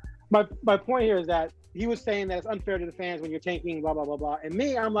 my point here is that he was saying that it's unfair to the fans when you're tanking, blah, blah, blah, blah. And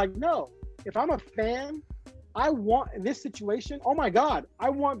me, I'm like, no. If I'm a fan, I want, in this situation, oh my God, I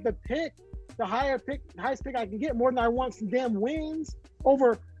want the highest pick I can get more than I want some damn wins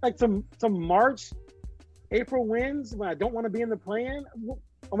over like some March, April wins when I don't want to be in the play-in.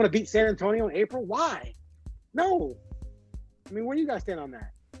 I'm going to beat San Antonio in April. Why? No. I mean, where do you guys stand on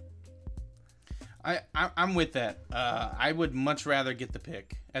that? I'm with that. I would much rather get the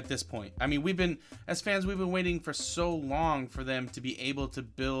pick at this point. I mean, as fans, we've been waiting for so long for them to be able to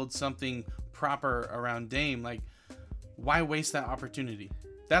build something proper around Dame. Like, why waste that opportunity?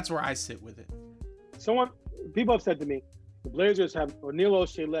 That's where I sit with it. People have said to me, the Blazers Neil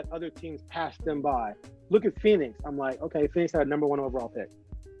O'Shea let other teams pass them by. Look at Phoenix. I'm like, okay, Phoenix had a number 1 overall pick.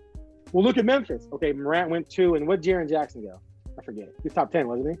 Well, look at Memphis. Okay, Morant went 2, and what Jaren Jackson go? I forget. He was top 10,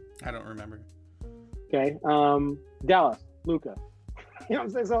 wasn't he? I don't remember. Okay, Dallas, Luka. You know what I'm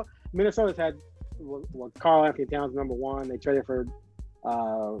saying? So Minnesota's had Karl Anthony Towns number 1. They traded for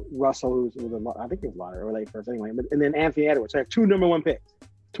Russell, I think he was lottery or late first anyway. And then Anthony Edwards. So I have 2 number 1 picks.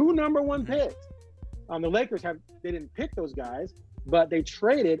 2 number 1 picks. The Lakers they didn't pick those guys, but they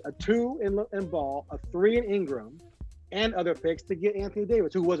traded a 2 in Ball, a 3 in Ingram, and other picks to get Anthony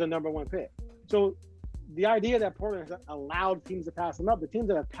Davis, who was a number 1 pick. So the idea that Portland has allowed teams to pass them up, the teams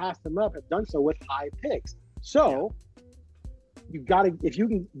that have passed them up have done so with high picks. So if you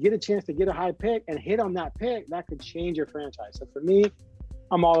can get a chance to get a high pick and hit on that pick, that could change your franchise. So for me,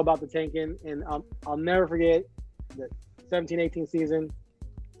 I'm all about the tanking, and I'll never forget the 17-18 season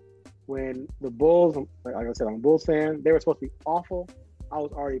when the Bulls, like I said, I'm a Bulls fan, they were supposed to be awful. I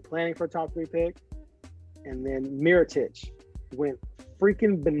was already planning for a top 3 pick, and then Mirotic went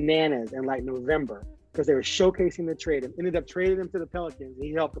freaking bananas in like November because they were showcasing the trade and ended up trading him to the Pelicans, and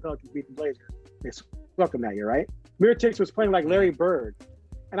he helped the Pelicans beat the Blazers. They swept him that year, right? Mirotic was playing like Larry Bird,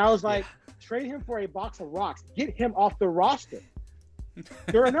 and I was like, trade him for a box of rocks, get him off the roster.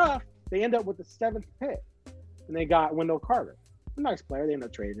 Sure enough, they end up with the 7th pick, and they got Wendell Carter. A nice player, they ended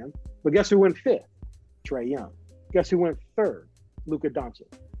up trading him. But guess who went 5th? Trae Young. Guess who went 3rd? Luka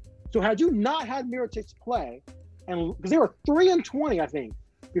Doncic. So had you not had Mirotic play, and because they were 3-20, I think,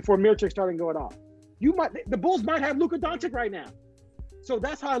 before Mirotic started going off, the Bulls might have Luka Doncic right now. So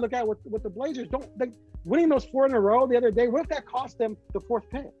that's how I look at it with the Blazers. Winning those 4 in a row the other day, what if that cost them the 4th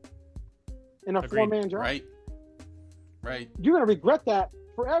pick in a 4-man draft? Right. You're going to regret that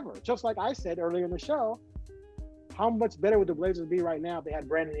forever. Just like I said earlier in the show, how much better would the Blazers be right now if they had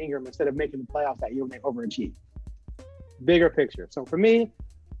Brandon Ingram instead of making the playoffs that year when they overachieved? Bigger picture. So for me,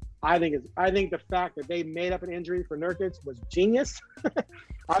 I think the fact that they made up an injury for Nurkic was genius.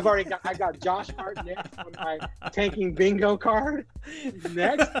 I got Josh Hart next on my tanking bingo card.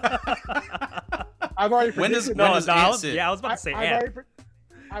 Next, I've already predicted. I was about to say Ant.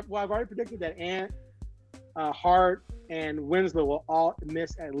 I've already predicted that Ant, Hart, and Winslow will all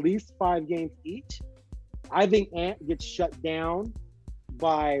miss at least 5 games each. I think Ant gets shut down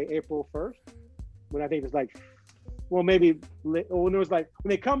by April 1st, when I think it's like, well, maybe when it was like when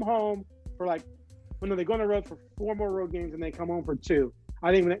they come home for like when they go on the road for 4 more road games and they come home for 2.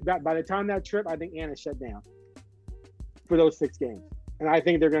 I think by the time that trip, I think Ant is shut down for those 6 games, and I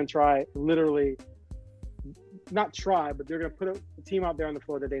think they're going to try literally, not try, but they're going to put a team out there on the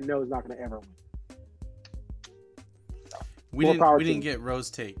floor that they know is not going to ever win. We didn't get Rose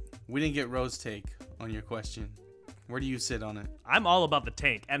take. We didn't get Rose take on your question. Where do you sit on it? I'm all about the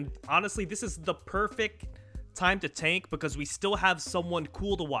tank, and honestly, this is the perfect time to tank because we still have someone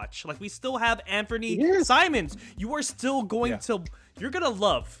cool to watch. Like, we still have Anthony Simons. You are still going to, you're gonna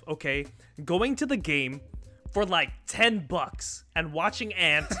love, going to the game for like $10 and watching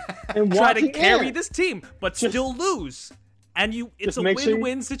Ant try to carry this team, but still lose. And it's a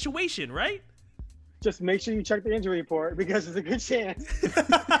win-win situation, right? Just make sure you check the injury report because there's a good chance.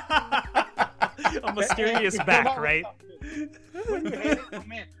 A mysterious back, right? When you hate it, oh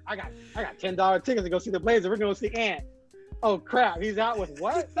man, I got $10 tickets to go see the Blazers. We're gonna see Ant. Oh crap, he's out with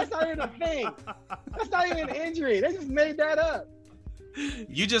what? That's not even a thing. That's not even an injury. They just made that up.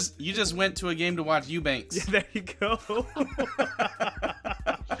 You just went to a game to watch Eubanks. Yeah, there you go.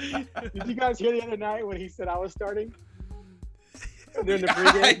 Did you guys hear the other night when he said I was starting during the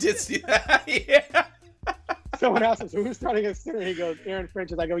pregame? I did see that. Yeah. Someone asked him, who's starting at center? He goes, Aaron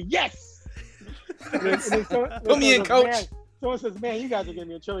Finch. I go, yes. And then Put me in, coach. someone says, "Man, you guys are gonna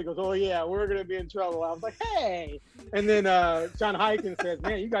be in trouble." He goes, "Oh yeah, we're gonna be in trouble." I was like, "Hey," and then John Highton says,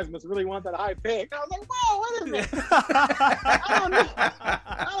 "Man, you guys must really want that high pick." I was like, "Whoa, wait a minute!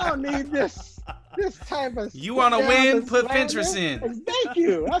 I don't need this type of." You want to win? Put Pinterest in. Thank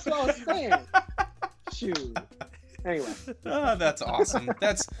you. That's what I was saying. Shoot. Anyway. Oh, that's awesome.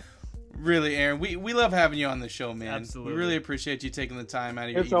 That's really, Aaron. We love having you on the show, man. Absolutely. We really appreciate you taking the time out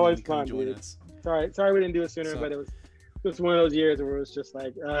of your It's always evening to come fun, join dude. us. Sorry we didn't do it sooner, but it was just one of those years where it was just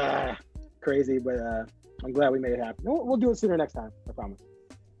like crazy. But I'm glad we made it happen. We'll do it sooner next time. I promise.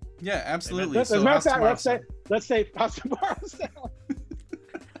 Yeah, absolutely. As a So matter how's of fact, tomorrow, let's say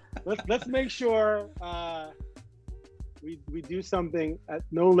let's make sure we do something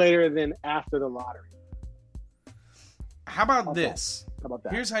no later than after the lottery. How about this? How about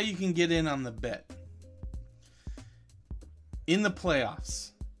that? Here's how you can get in on the bet. In the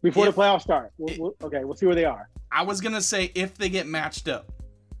playoffs. Before the playoffs start. We'll see where they are. I was going to say if they get matched up,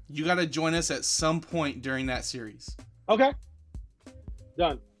 you got to join us at some point during that series. Okay.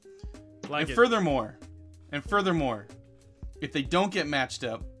 Done. Like And furthermore, if they don't get matched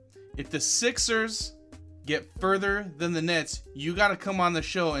up, if the Sixers get further than the Nets, you got to come on the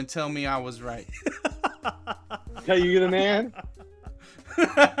show and tell me I was right. Tell you you're the man.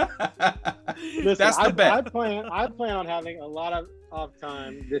 Listen, That's the bet. I plan on having a lot of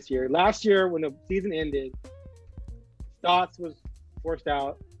time this year. Last year, when the season ended, Stotts was forced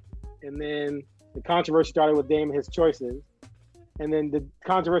out, and then the controversy started with Dame and his choices, and then the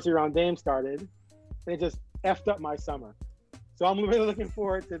controversy around Dame started, and it just effed up my summer. So I'm really looking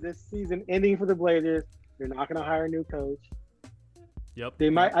forward to this season ending for the Blazers. They're not going to hire a new coach. Yep. They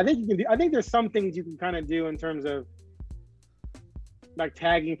might. I think there's some things you can kind of do in terms of like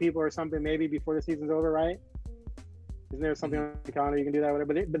tagging people or something maybe before the season's over, right? Isn't there something on the calendar you can do that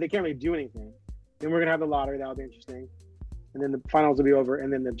with? But they can't really do anything. Then we're gonna have the lottery. That'll be interesting, and then the finals will be over,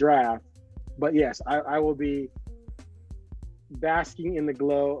 and then the draft. But yes, I will be basking in the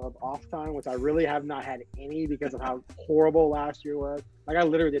glow of off time, which I really have not had any because of how horrible last year was. Like I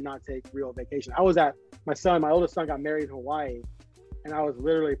literally did not take real vacation. I was at my oldest son got married in Hawaii, and I was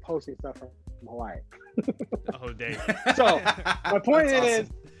literally posting stuff from Hawaii. Oh, dang. So my point That's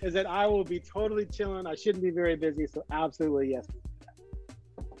is that I will be totally chilling. I shouldn't be very busy. So absolutely yes.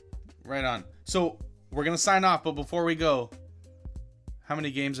 Right on. So we're going to sign off, but before we go, how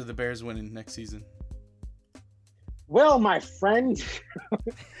many games are the Bears winning next season? Well, my friend,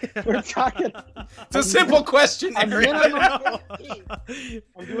 we're talking. It's a simple question, a Aaron. minimum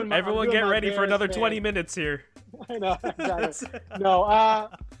 15. Everyone get ready for another 20 minutes here. I know, exactly. No,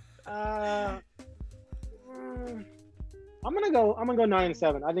 I'm gonna go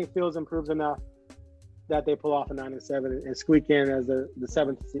 9-7. I think Fields improves enough that they pull off a 9-7 and squeak in as the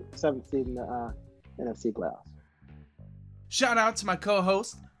seventh seed in the NFC playoffs. Shout out to my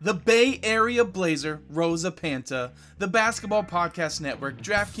co-host, the Bay Area Blazer, Rosa Panta, the Basketball Podcast Network,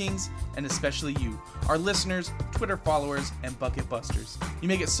 DraftKings, and especially you, our listeners, Twitter followers, and Bucket Busters. You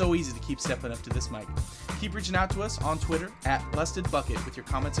make it so easy to keep stepping up to this mic. Keep reaching out to us on Twitter at BustedBucket with your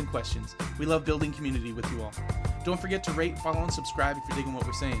comments and questions. We love building community with you all. Don't forget to rate, follow, and subscribe if you're digging what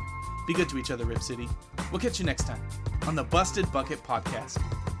we're saying. Be good to each other, Rip City. We'll catch you next time on the Busted Bucket Podcast.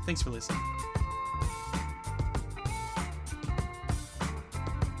 Thanks for listening.